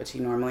appetite, which he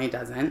normally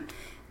doesn't.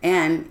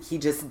 And he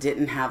just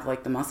didn't have,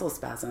 like, the muscle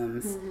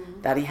spasms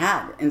that he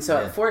had. And so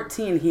at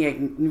 14, he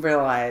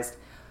realized,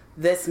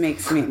 this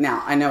makes me...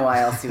 Now, I know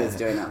why else he was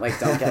doing it. Like,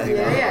 don't get me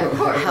wrong. Of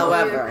course.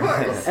 However,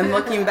 and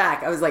looking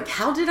back, I was like,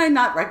 how did I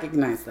not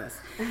recognize this?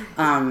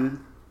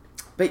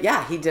 But,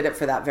 yeah, he did it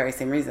for that very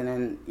same reason.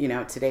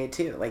 And, today,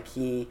 too. Like,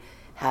 he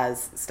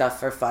has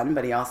stuff for fun,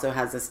 but he also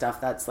has the stuff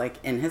that's,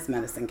 like, in his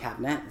medicine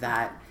cabinet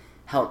that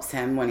helps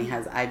him when he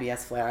has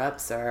IBS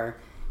flare-ups or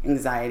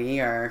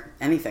anxiety or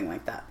anything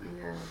like that.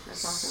 Yeah,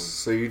 that's awesome.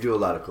 So you do a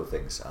lot of cool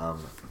things.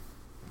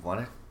 Want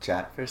to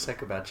chat for a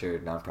sec about your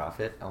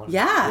nonprofit?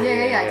 Yeah. I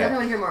definitely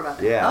want to hear more about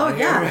that. Yeah. Oh,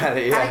 yeah. How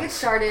to get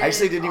started. I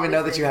actually didn't even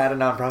know that you had a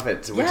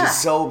nonprofit, which is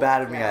so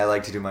bad of me. I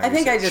like to do my research. I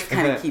think I just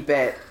kind of keep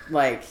it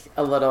like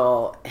a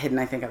little hidden.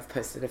 I think I've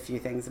posted a few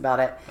things about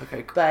it.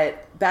 Okay, cool.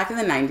 But back in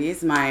the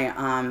 90s,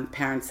 my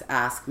parents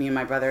asked me and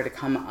my brother to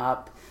come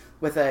up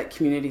with a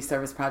community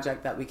service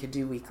project that we could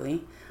do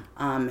weekly.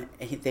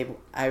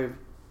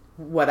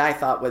 What I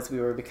thought was we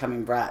were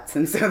becoming brats,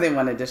 and so they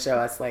wanted to show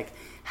us like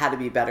how to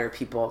be better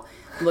people.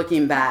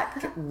 Looking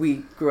back,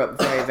 we grew up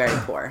very, very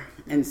poor,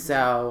 and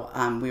so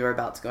we were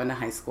about to go into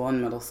high school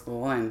and middle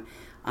school, and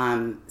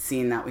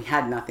seeing that we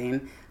had nothing,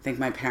 I think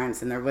my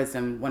parents in their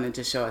wisdom wanted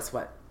to show us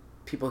what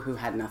people who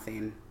had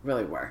nothing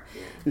really were.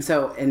 And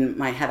so in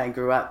my head, I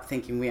grew up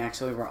thinking we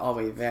actually were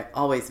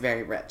always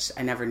very rich.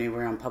 I never knew we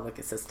were on public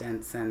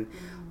assistance, and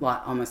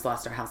almost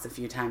lost our house a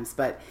few times,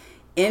 but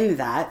in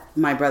that,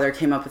 my brother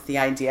came up with the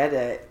idea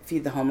to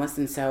feed the homeless,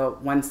 and so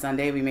one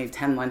Sunday we made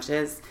 10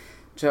 lunches,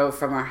 drove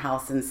from our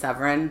house in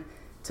Severn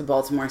to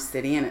Baltimore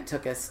City, and it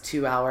took us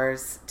 2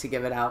 hours to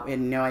give it out. We had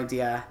no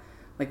idea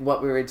like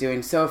what we were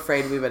doing. So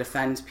afraid we would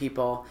offend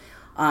people.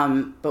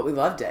 But we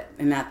loved it.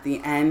 And at the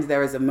end,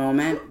 there was a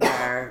moment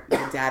where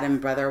my dad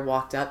and brother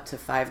walked up to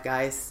 5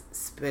 guys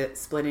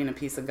splitting a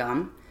piece of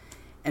gum,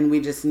 and we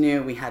just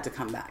knew we had to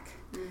come back.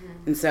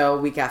 Mm-hmm. And so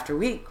week after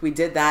week, we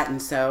did that.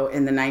 And so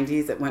in the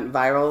 90s, it went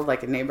viral,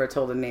 like a neighbor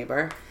told a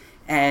neighbor.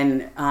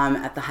 And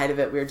at the height of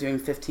it, we were doing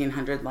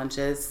 1,500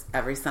 lunches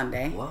every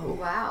Sunday. Whoa.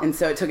 Wow. And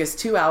so it took us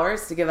 2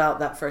 hours to give out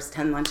that first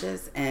 10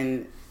 lunches.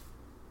 And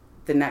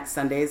the next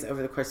Sundays,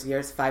 over the course of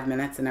years, 5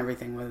 minutes, and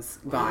everything was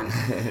gone.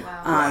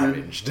 Wow.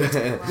 Ravaged.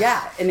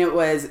 Yeah, and it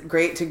was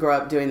great to grow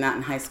up doing that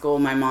in high school.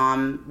 My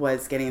mom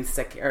was getting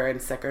sicker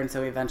and sicker, and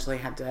so we eventually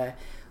had to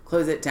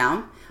close it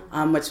down,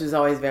 which was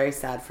always very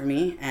sad for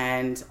me,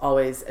 and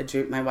always a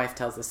dream. My wife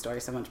tells the story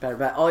so much better,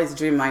 but always a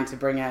dream of mine to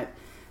bring it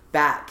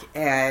back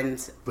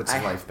and put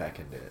some life back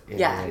into it.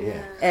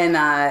 Yeah.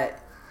 And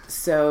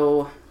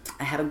so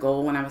I had a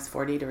goal when I was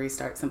 40 to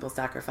restart Simple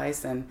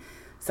Sacrifice, and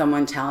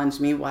someone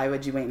challenged me, why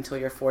would you wait until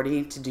you're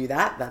 40 to do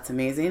that? That's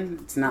amazing.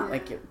 It's not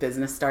like a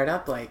business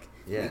startup, like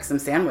make some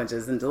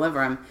sandwiches and deliver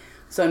them.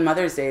 So on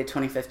Mother's Day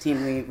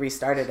 2015, we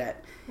restarted it.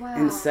 Wow.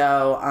 And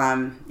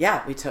so,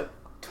 we took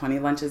 20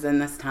 lunches in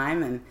this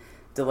time and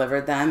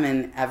delivered them.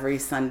 And every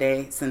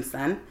Sunday since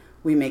then,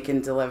 we make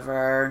and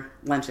deliver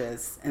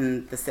lunches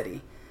in the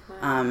city.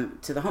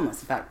 To the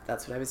homeless. In fact,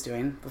 that's what I was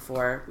doing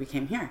before we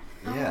came here.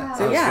 Yeah. Wow.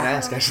 So I was going to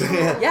ask, actually.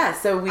 Yeah,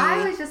 so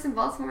I was just in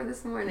Baltimore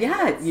this morning.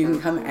 Yeah, That's you so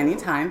can come cool.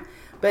 anytime.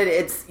 But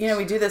it's,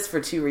 we do this for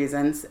 2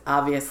 reasons.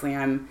 Obviously,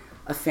 I'm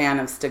a fan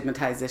of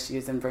stigmatized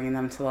issues and bringing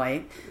them to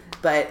light.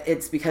 But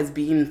it's because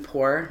being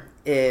poor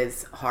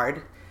is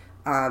hard.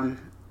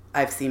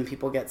 I've seen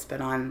people get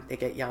spit on. They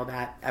get yelled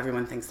at.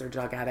 Everyone thinks they're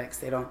drug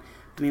addicts.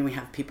 We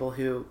have people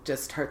who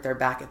just hurt their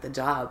back at the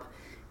job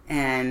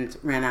and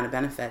ran out of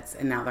benefits,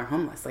 and now they're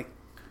homeless. Like,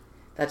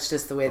 that's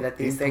just the way that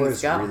these Being poor things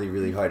is go. really,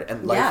 really hard.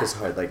 And life is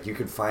hard. Like, you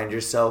could find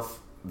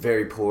yourself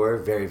very poor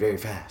very, very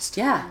fast.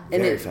 Yeah.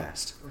 Very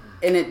fast.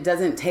 And it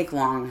doesn't take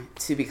long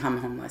to become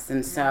homeless.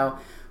 And so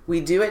we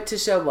do it to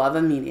show love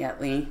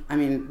immediately.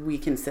 We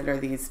consider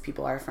these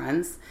people our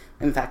friends.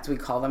 In fact, we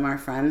call them our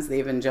friends. They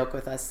even joke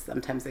with us.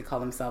 Sometimes they call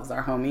themselves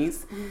our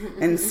homies.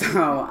 And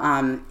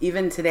so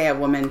even today, a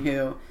woman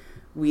who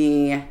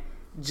we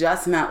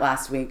just met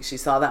last week, she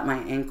saw that my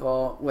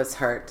ankle was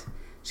hurt.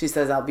 She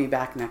says, I'll be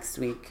back next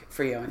week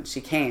for you. And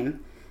she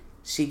came.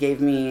 She gave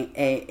me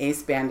a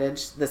ace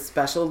bandage, the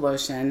special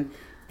lotion,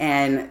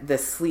 and the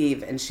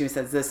sleeve. And she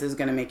says, this is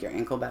going to make your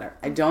ankle better.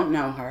 I don't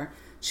know her.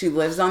 She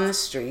lives on the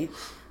street.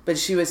 But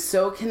she was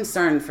so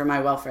concerned for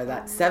my welfare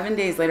that 7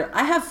 days later,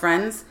 I have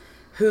friends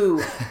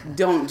who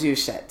don't do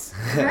shit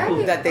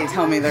that they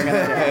tell me they're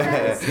going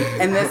to do.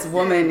 And this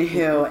woman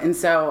and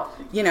so,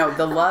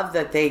 the love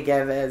that they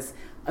give is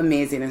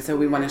amazing. And so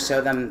we want to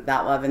show them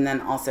that love, and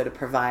then also to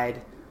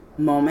provide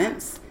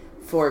moments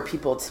for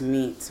people to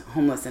meet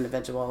homeless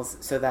individuals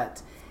so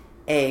that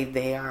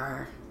they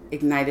are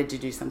ignited to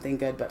do something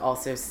good, but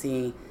also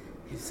see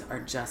these are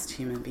just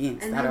human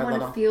beings and that they are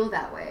want to feel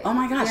that way. Oh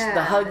my gosh,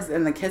 the hugs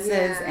and the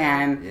kisses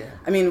and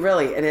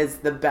really it is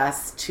the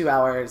best 2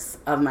 hours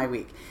of my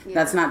week.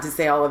 That's not to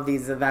say all of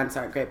these events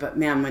aren't great, but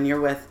man, when you're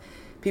with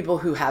people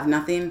who have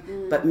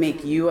nothing but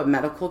make you a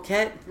medical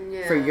kit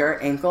for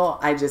your ankle,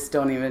 I just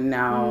don't even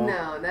know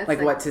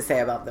what to say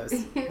about those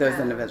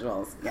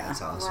individuals. Yeah.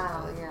 That's awesome.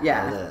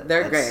 Wow,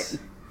 they're great.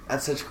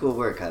 That's such cool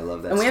work. I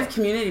love that. And we have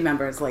community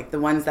members, like the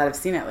ones that have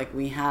seen it. Like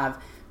we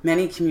have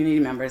many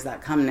community members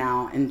that come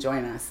now and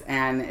join us,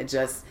 and it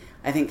just,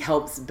 I think,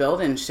 helps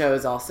build and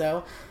shows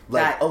also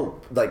that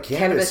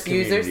cannabis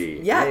users,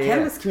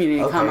 cannabis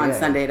community come on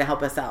Sunday to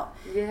help us out.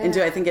 Yeah. And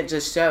I think it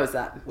just shows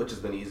that. Which has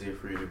been easier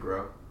for you to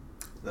grow,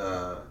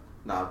 the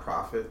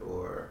nonprofit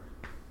or?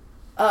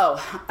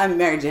 Oh, I'm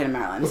Maryjane of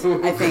Maryland,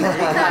 I think.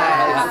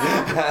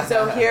 Because,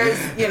 so here's,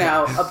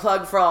 a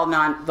plug for all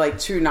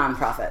true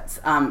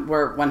nonprofits.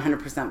 We're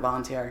 100%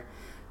 volunteer.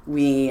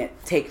 We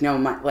take no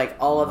money,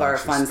 all of our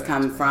funds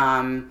come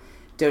from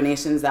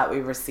donations that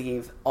we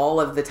receive. All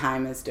of the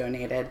time is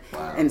donated.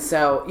 Wow. And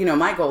so,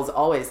 my goal is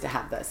always to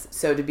have this.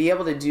 So to be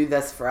able to do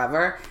this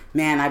forever,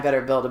 man, I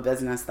better build a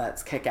business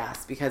that's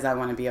kick-ass because I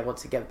want to be able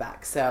to give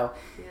back. So,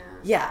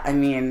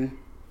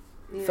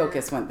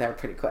 focus went there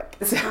pretty quick.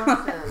 So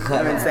awesome.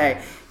 I would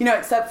say,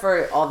 except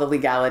for all the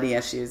legality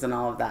issues and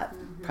all of that,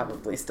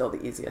 probably still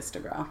the easiest to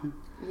grow.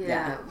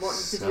 Yeah. Well,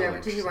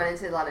 did you run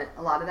into a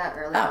lot of that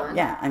early on?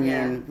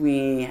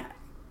 Yeah.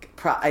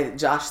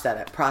 Josh said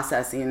it.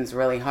 Processing is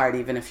really hard,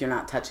 even if you're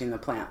not touching the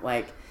plant.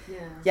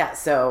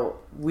 So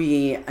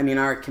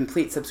our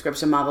complete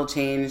subscription model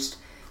changed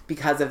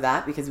because of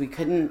that. Because we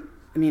couldn't.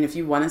 If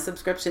you want a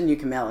subscription, you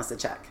can mail us a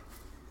check.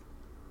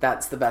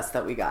 That's the best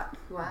that we got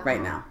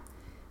right now.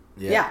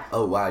 Yeah.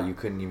 Oh wow, you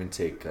couldn't even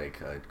take a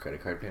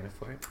credit card payment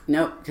for it?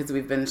 Nope, because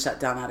we've been shut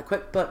down out of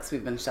QuickBooks.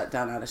 We've been shut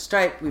down out of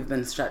Stripe. We've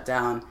been shut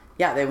down.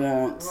 Yeah, they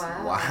won't.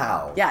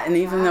 Wow. Yeah, and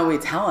even though we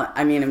tell it,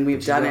 and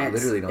we've done it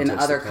in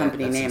other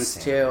company names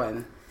too,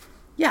 and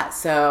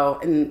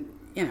so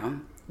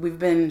we've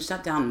been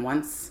shut down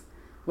once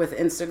with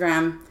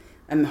Instagram.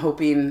 I'm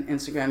hoping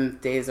Instagram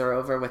days are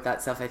over with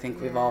that stuff. I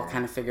think we've all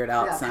kind of figured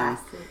out some.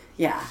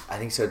 Yeah. I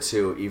think so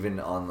too. Even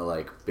on the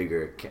like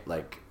bigger,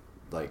 like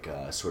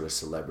sort of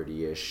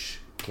celebrity-ish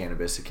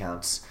cannabis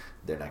accounts,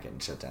 they're not getting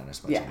shut down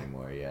as much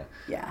anymore. Yeah.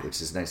 Yeah.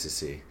 Which is nice to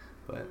see.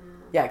 But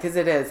yeah, because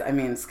it is. I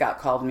mean, Scott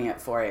called me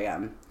at 4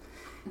 a.m.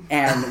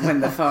 and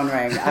when the phone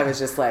rang, I was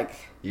just like,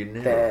 you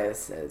knew.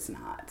 This is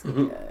not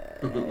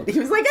good. He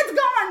was like, it's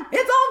gone.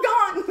 It's all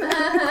gone.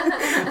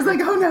 I was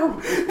like, oh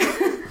no.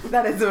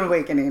 That is an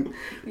awakening.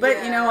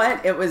 But you know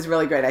what? It was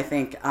really great. I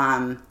think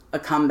a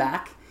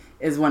comeback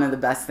is one of the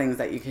best things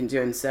that you can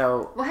do. And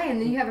so... Well, hey,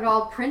 and then you have it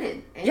all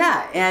printed. Anyway,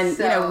 yeah,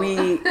 and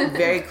we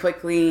very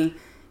quickly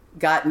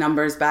got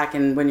numbers back.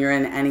 And when you're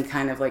in any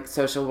kind of like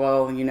social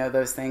role,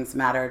 those things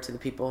matter to the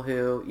people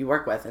who you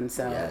work with. And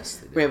so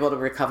we're able to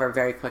recover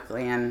very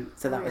quickly. And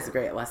so that was a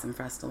great lesson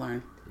for us to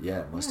learn.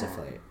 Yeah, most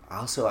definitely.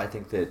 Also, I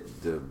think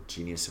that the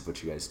genius of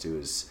what you guys do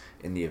is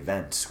in the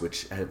events,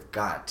 which have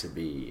got to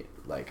be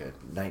like a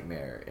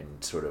nightmare in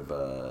sort of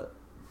a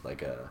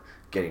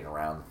getting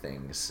around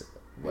things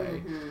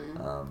way.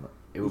 Mm-hmm.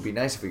 It would be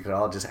nice if we could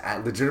all just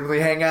legitimately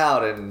hang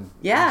out and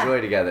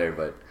enjoy together,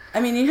 but... I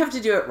mean, you have to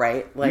do it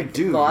right. Like,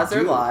 laws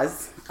are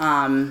laws.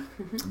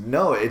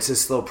 No, it's a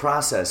slow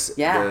process.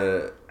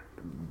 Yeah.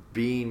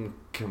 Being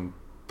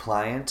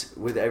compliant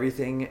with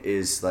everything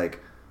is like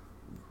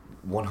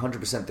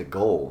 100% the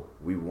goal.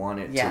 We want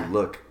it to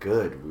look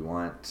good. We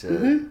want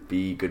to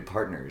be good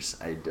partners.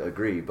 I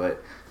agree,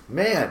 but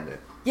man.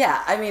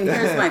 Yeah, I mean,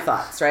 here's my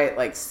thoughts, right?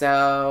 Like,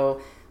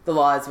 so the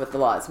laws with the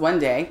laws. One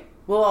day,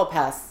 we'll all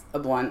pass a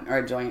blunt or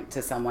a joint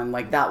to someone.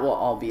 Like, that will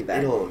all be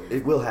there.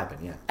 It will happen,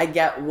 yeah. I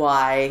get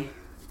why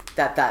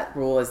that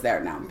rule is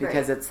there now.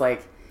 Because it's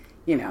like,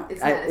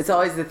 it's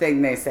always the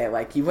thing they say,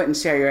 like, you wouldn't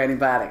share your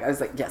antibiotic. I was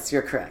like, yes,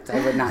 you're correct.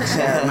 I would not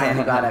share my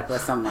antibiotic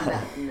with someone.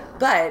 No.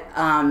 But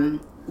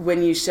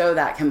when you show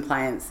that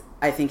compliance,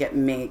 I think it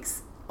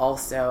makes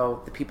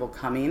also the people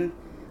coming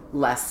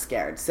less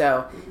scared.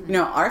 So,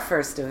 our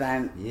first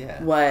event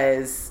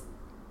was,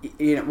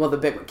 the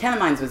big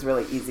Cannabis was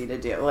really easy to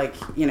do. Like,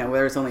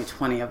 there was only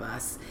 20 of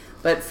us.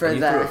 But for you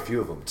threw a few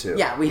of them too.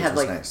 Yeah, we had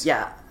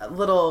a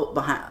little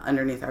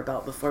underneath our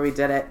belt before we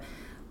did it.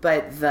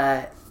 But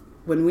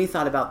when we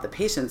thought about the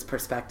patient's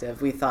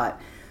perspective, we thought,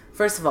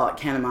 first of all, at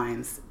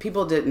Cannabis,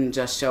 people didn't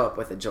just show up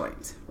with a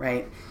joint,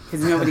 right?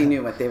 Because nobody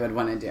knew what they would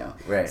want to do.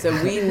 Right. So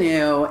we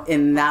knew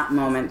in that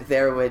moment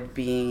there would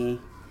be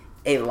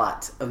a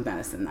lot of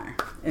medicine there.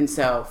 And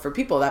so for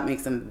people, that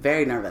makes them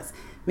very nervous.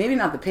 Maybe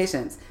not the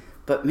patients,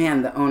 but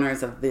man, the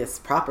owners of this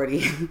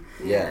property.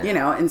 Yeah.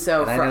 And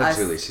so and for I know us...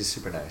 Julie, she's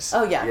super nice.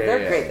 Oh, yeah,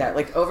 they're great there.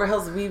 Like,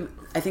 Overhills,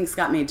 I think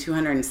Scott made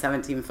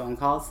 217 phone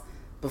calls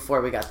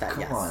before we got that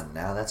Come on,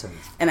 now that's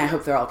and I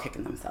hope they're all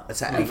kicking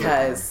themselves.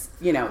 Because,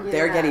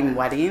 they're getting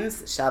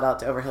weddings. Shout out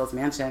to Overhills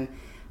Mansion.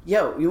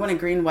 Yo, you want a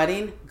green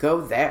wedding? Go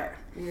there.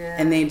 Yeah.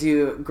 And they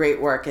do great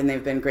work, and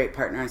they've been great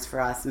partners for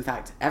us. In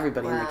fact,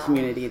 everybody in the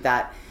community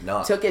that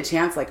took a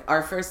chance. Like,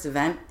 our first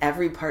event,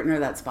 every partner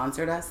that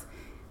sponsored us,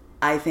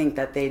 I think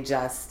that they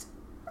just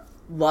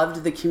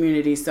loved the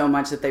community so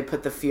much that they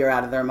put the fear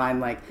out of their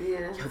mind. Like,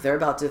 they're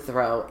about to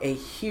throw a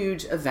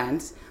huge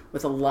event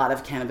with a lot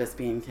of cannabis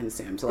being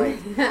consumed. Like,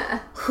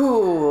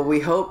 we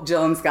hope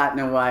Jill and Scott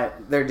know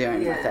what they're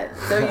doing with it.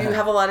 So you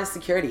have a lot of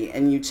security,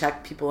 and you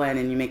check people in,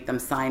 and you make them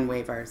sign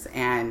waivers.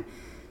 And,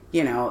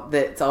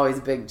 that's always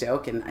a big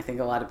joke, and I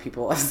think a lot of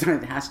people have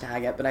started to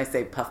hashtag it, but I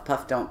say puff,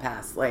 puff, don't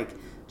pass. Like,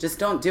 just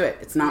don't do it.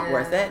 It's not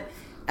worth it.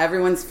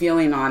 Everyone's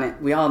feeling on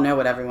it. We all know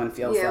what everyone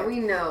feels like. Yeah, we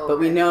know. But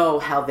we know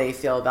how they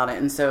feel about it,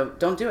 and so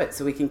don't do it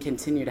so we can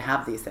continue to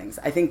have these things.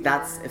 I think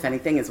that's, if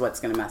anything, is what's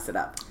going to mess it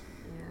up.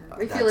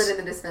 We feel it in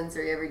the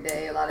dispensary every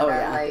day. A lot of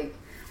that, like...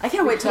 I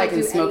can't wait till I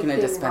can smoke in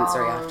a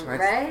dispensary afterwards.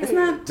 Right?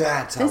 Isn't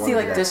that's how I see,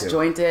 like,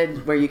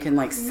 disjointed, where you can,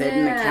 like, sit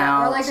in the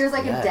couch. Or, like, there's,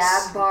 like, a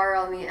dab bar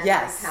on the end of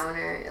the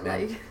counter.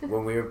 Like,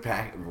 when we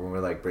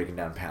were, like, breaking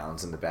down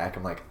pounds in the back,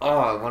 I'm like,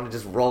 I want to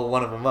just roll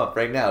one of them up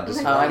right now.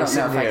 Just I don't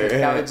know if I could.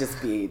 That would just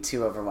be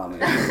too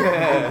overwhelming. I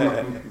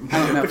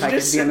don't know if I could be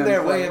just sitting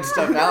there weighing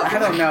stuff out for I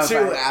don't know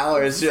 2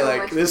 hours. You're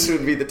like, this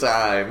would be the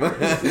time.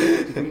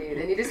 Dude,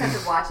 and you just have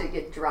to watch it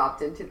get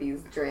dropped into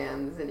these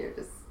drams, and you're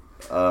just...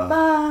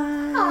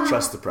 Bye.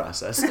 Trust the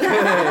process.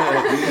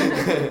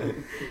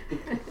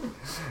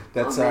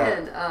 That's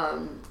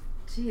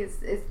geez,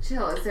 it's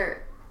chill. Is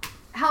there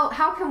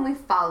how can we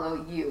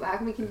follow you? How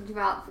can we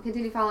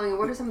continue following you?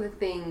 What are some of the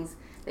things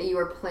that you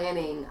are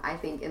planning, I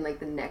think, in like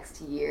the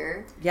next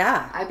year?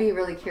 Yeah. I'd be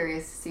really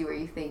curious to see where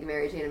you think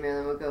Maryjane of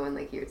Maryland will go in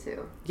like year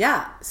 2.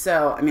 Yeah.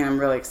 So I mean, I'm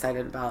really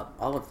excited about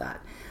all of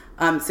that.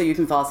 So you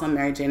can follow us on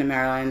Maryjane of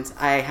Maryland.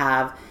 I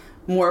have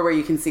more where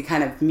you can see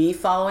kind of me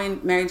following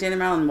Maryjane of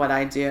Maryland, what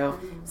I do.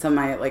 Some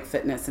of my like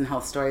fitness and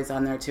health stories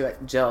on there too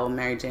at Jill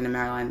Maryjane of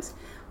Maryland.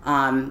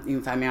 You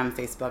can find me on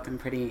Facebook.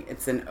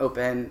 It's an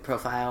open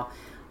profile.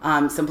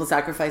 Simple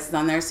Sacrifices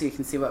on there, so you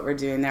can see what we're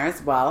doing there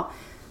as well.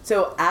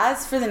 So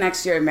as for the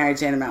next year of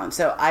Maryjane of Maryland,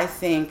 so I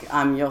think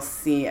you'll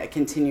see a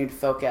continued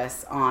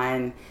focus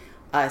on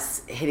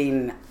us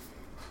hitting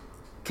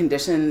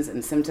conditions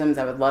and symptoms.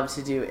 I would love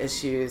to do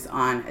issues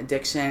on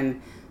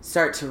addiction,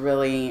 start to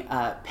really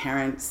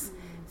parent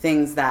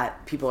things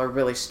that people are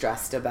really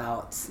stressed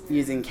about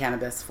using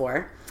cannabis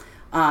for.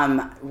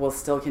 We'll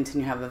still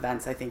continue to have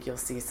events. I think you'll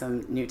see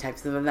some new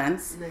types of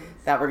events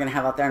that we're going to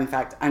have out there. In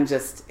fact, I'm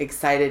just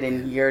excited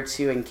in year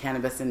 2 in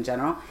cannabis in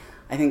general.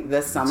 I think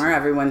this summer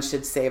everyone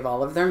should save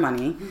all of their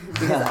money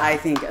because I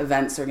think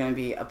events are going to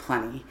be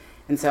aplenty.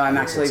 And so I'm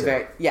actually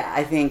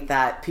I think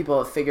that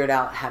people have figured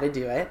out how to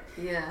do it.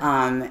 Yeah.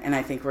 And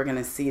I think we're going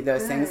to see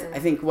those things. I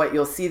think what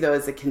you'll see, though,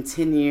 is a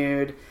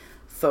continued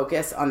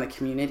focus on the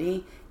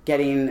community,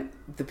 getting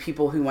the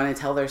people who want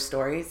to tell their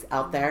stories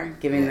out there,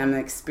 giving them the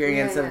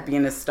experience of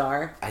being a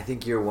star. I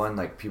think year 1,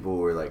 like, people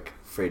were, like,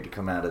 afraid to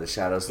come out of the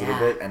shadows a little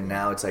bit, and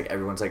now it's like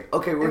everyone's like,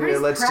 okay, we're here,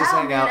 let's just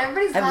hang out.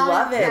 I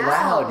love it.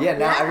 Loud. Yeah,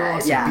 now everyone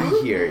wants to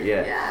be here.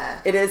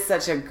 Yeah. It is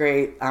such a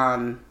great...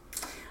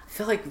 I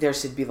feel like there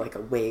should be like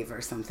a wave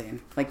or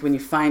something. Like when you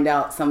find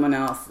out someone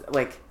else,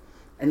 like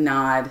a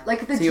nod.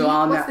 Like the so Jeep. You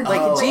all know, like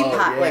a Jeep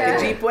like a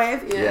Jeep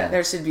wave. Yeah.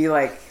 There should be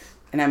like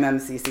an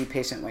MMCC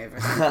patient wave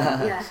or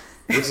something.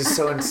 Which is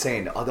so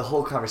insane. Oh, the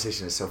whole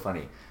conversation is so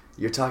funny.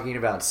 You're talking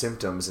about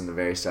symptoms in the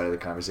very start of the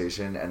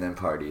conversation, and then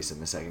parties in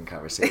the second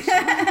conversation.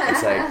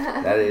 It's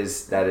like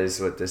that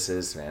is what this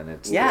is, man.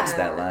 It's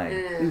that line.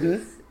 It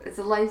is. It's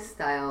a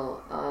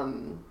lifestyle,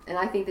 and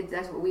I think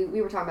that's what we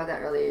were talking about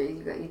that earlier.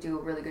 You do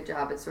a really good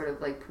job at sort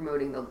of like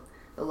promoting the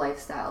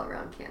lifestyle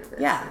around cannabis.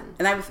 Yeah,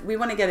 and we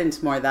want to get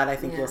into more of that. I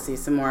think you'll see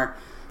some more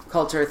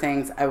culture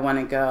things. I want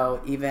to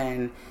go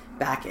even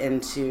back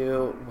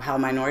into how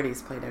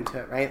minorities played into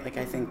it, right? Like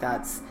I think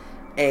that's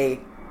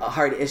a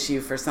hard issue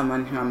for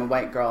someone who I'm a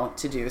white girl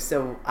to do.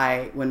 So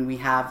when we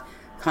have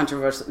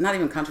controversial, not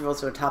even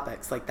controversial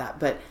topics like that,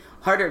 but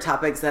harder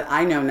topics that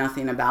I know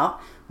nothing about,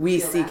 we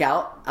seek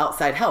out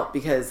outside help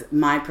because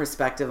my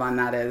perspective on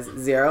that is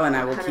 0 and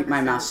I will 100%. Keep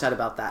my mouth shut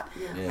about that.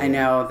 I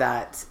know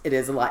that it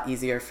is a lot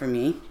easier for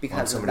me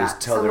because of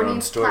that. Tell their own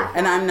story.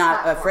 And I'm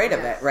not afraid of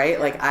it, right?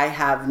 Like I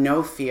have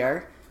no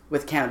fear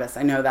with cannabis.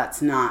 I know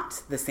that's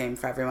not the same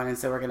for everyone, and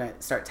so we're going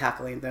to start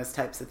tackling those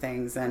types of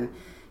things. And,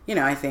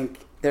 I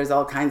think there's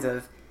all kinds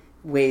of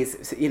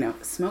ways,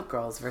 smoke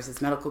girls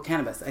versus medical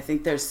cannabis. I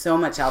think there's so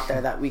much out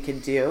there that we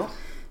could do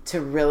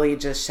to really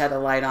just shed a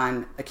light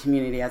on a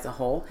community as a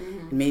whole,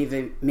 and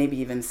maybe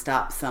even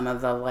stop some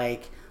of the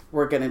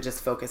we're going to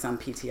just focus on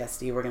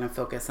PTSD, we're going to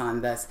focus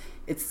on this.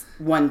 It's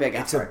one big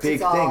effort. It's a big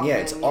thing,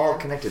 it's all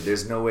connected.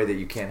 There's no way that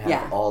you can't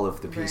have all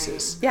of the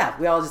pieces. Right. Yeah,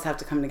 we all just have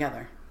to come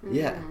together.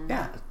 Yeah,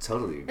 I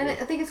totally agree. And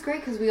I think it's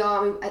great because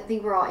I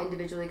think we're all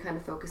individually kind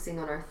of focusing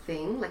on our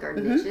thing, like our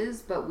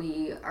niches, but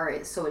we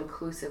are so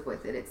inclusive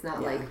with it. It's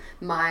not like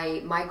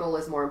my goal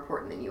is more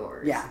important than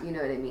yours. Yeah. You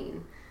know what I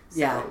mean?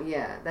 So,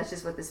 that's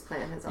just what this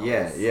plan has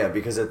always... Yeah,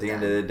 because at the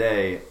end of the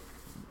day,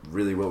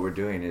 really what we're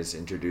doing is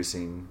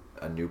introducing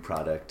a new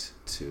product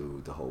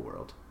to the whole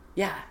world.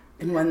 Yeah,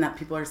 and one that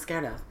people are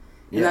scared of.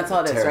 And that's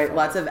all it is, right?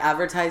 Lots of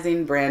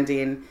advertising,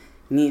 branding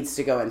needs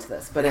to go into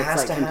this, but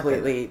it's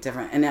completely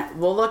different. And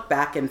we'll look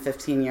back in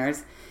 15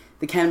 years,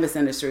 the cannabis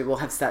industry will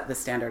have set the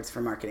standards for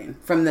marketing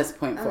from this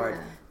point forward.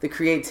 Yeah. The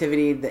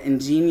creativity, the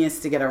ingenious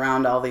to get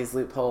around all these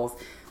loopholes,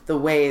 the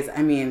ways,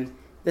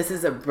 this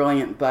is a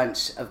brilliant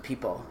bunch of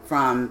people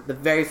from the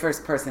very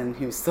first person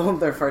who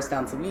sold their first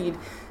ounce of weed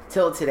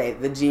till today,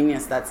 the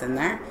genius that's in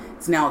there.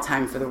 It's now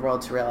time for the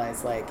world to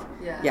realize,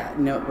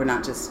 no, we're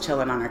not just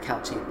chilling on our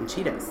couch eating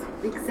Cheetos.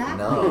 Exactly.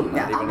 No,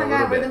 not even oh my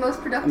God, we're the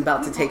most productive. I'm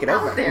about to take it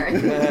over. There.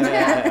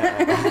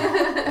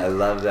 I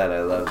love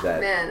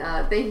that.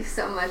 Man, thank you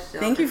so much,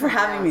 Jill. Thank you for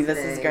having me. This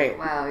is great.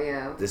 Wow,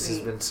 yeah. This has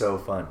been so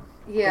fun.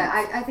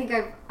 Yeah, I think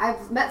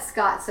I've met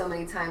Scott so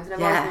many times, and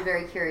I've always been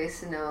very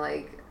curious to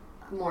know,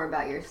 more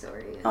about your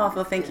story. And,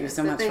 well, thank you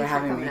so much for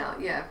having me. Out.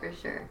 Yeah, for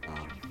sure.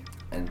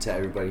 And to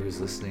everybody who's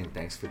listening,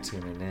 thanks for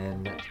tuning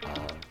in.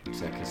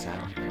 Check us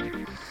out.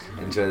 And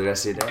enjoy the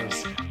rest of your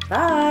days.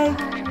 Bye.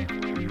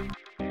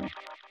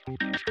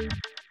 Bye.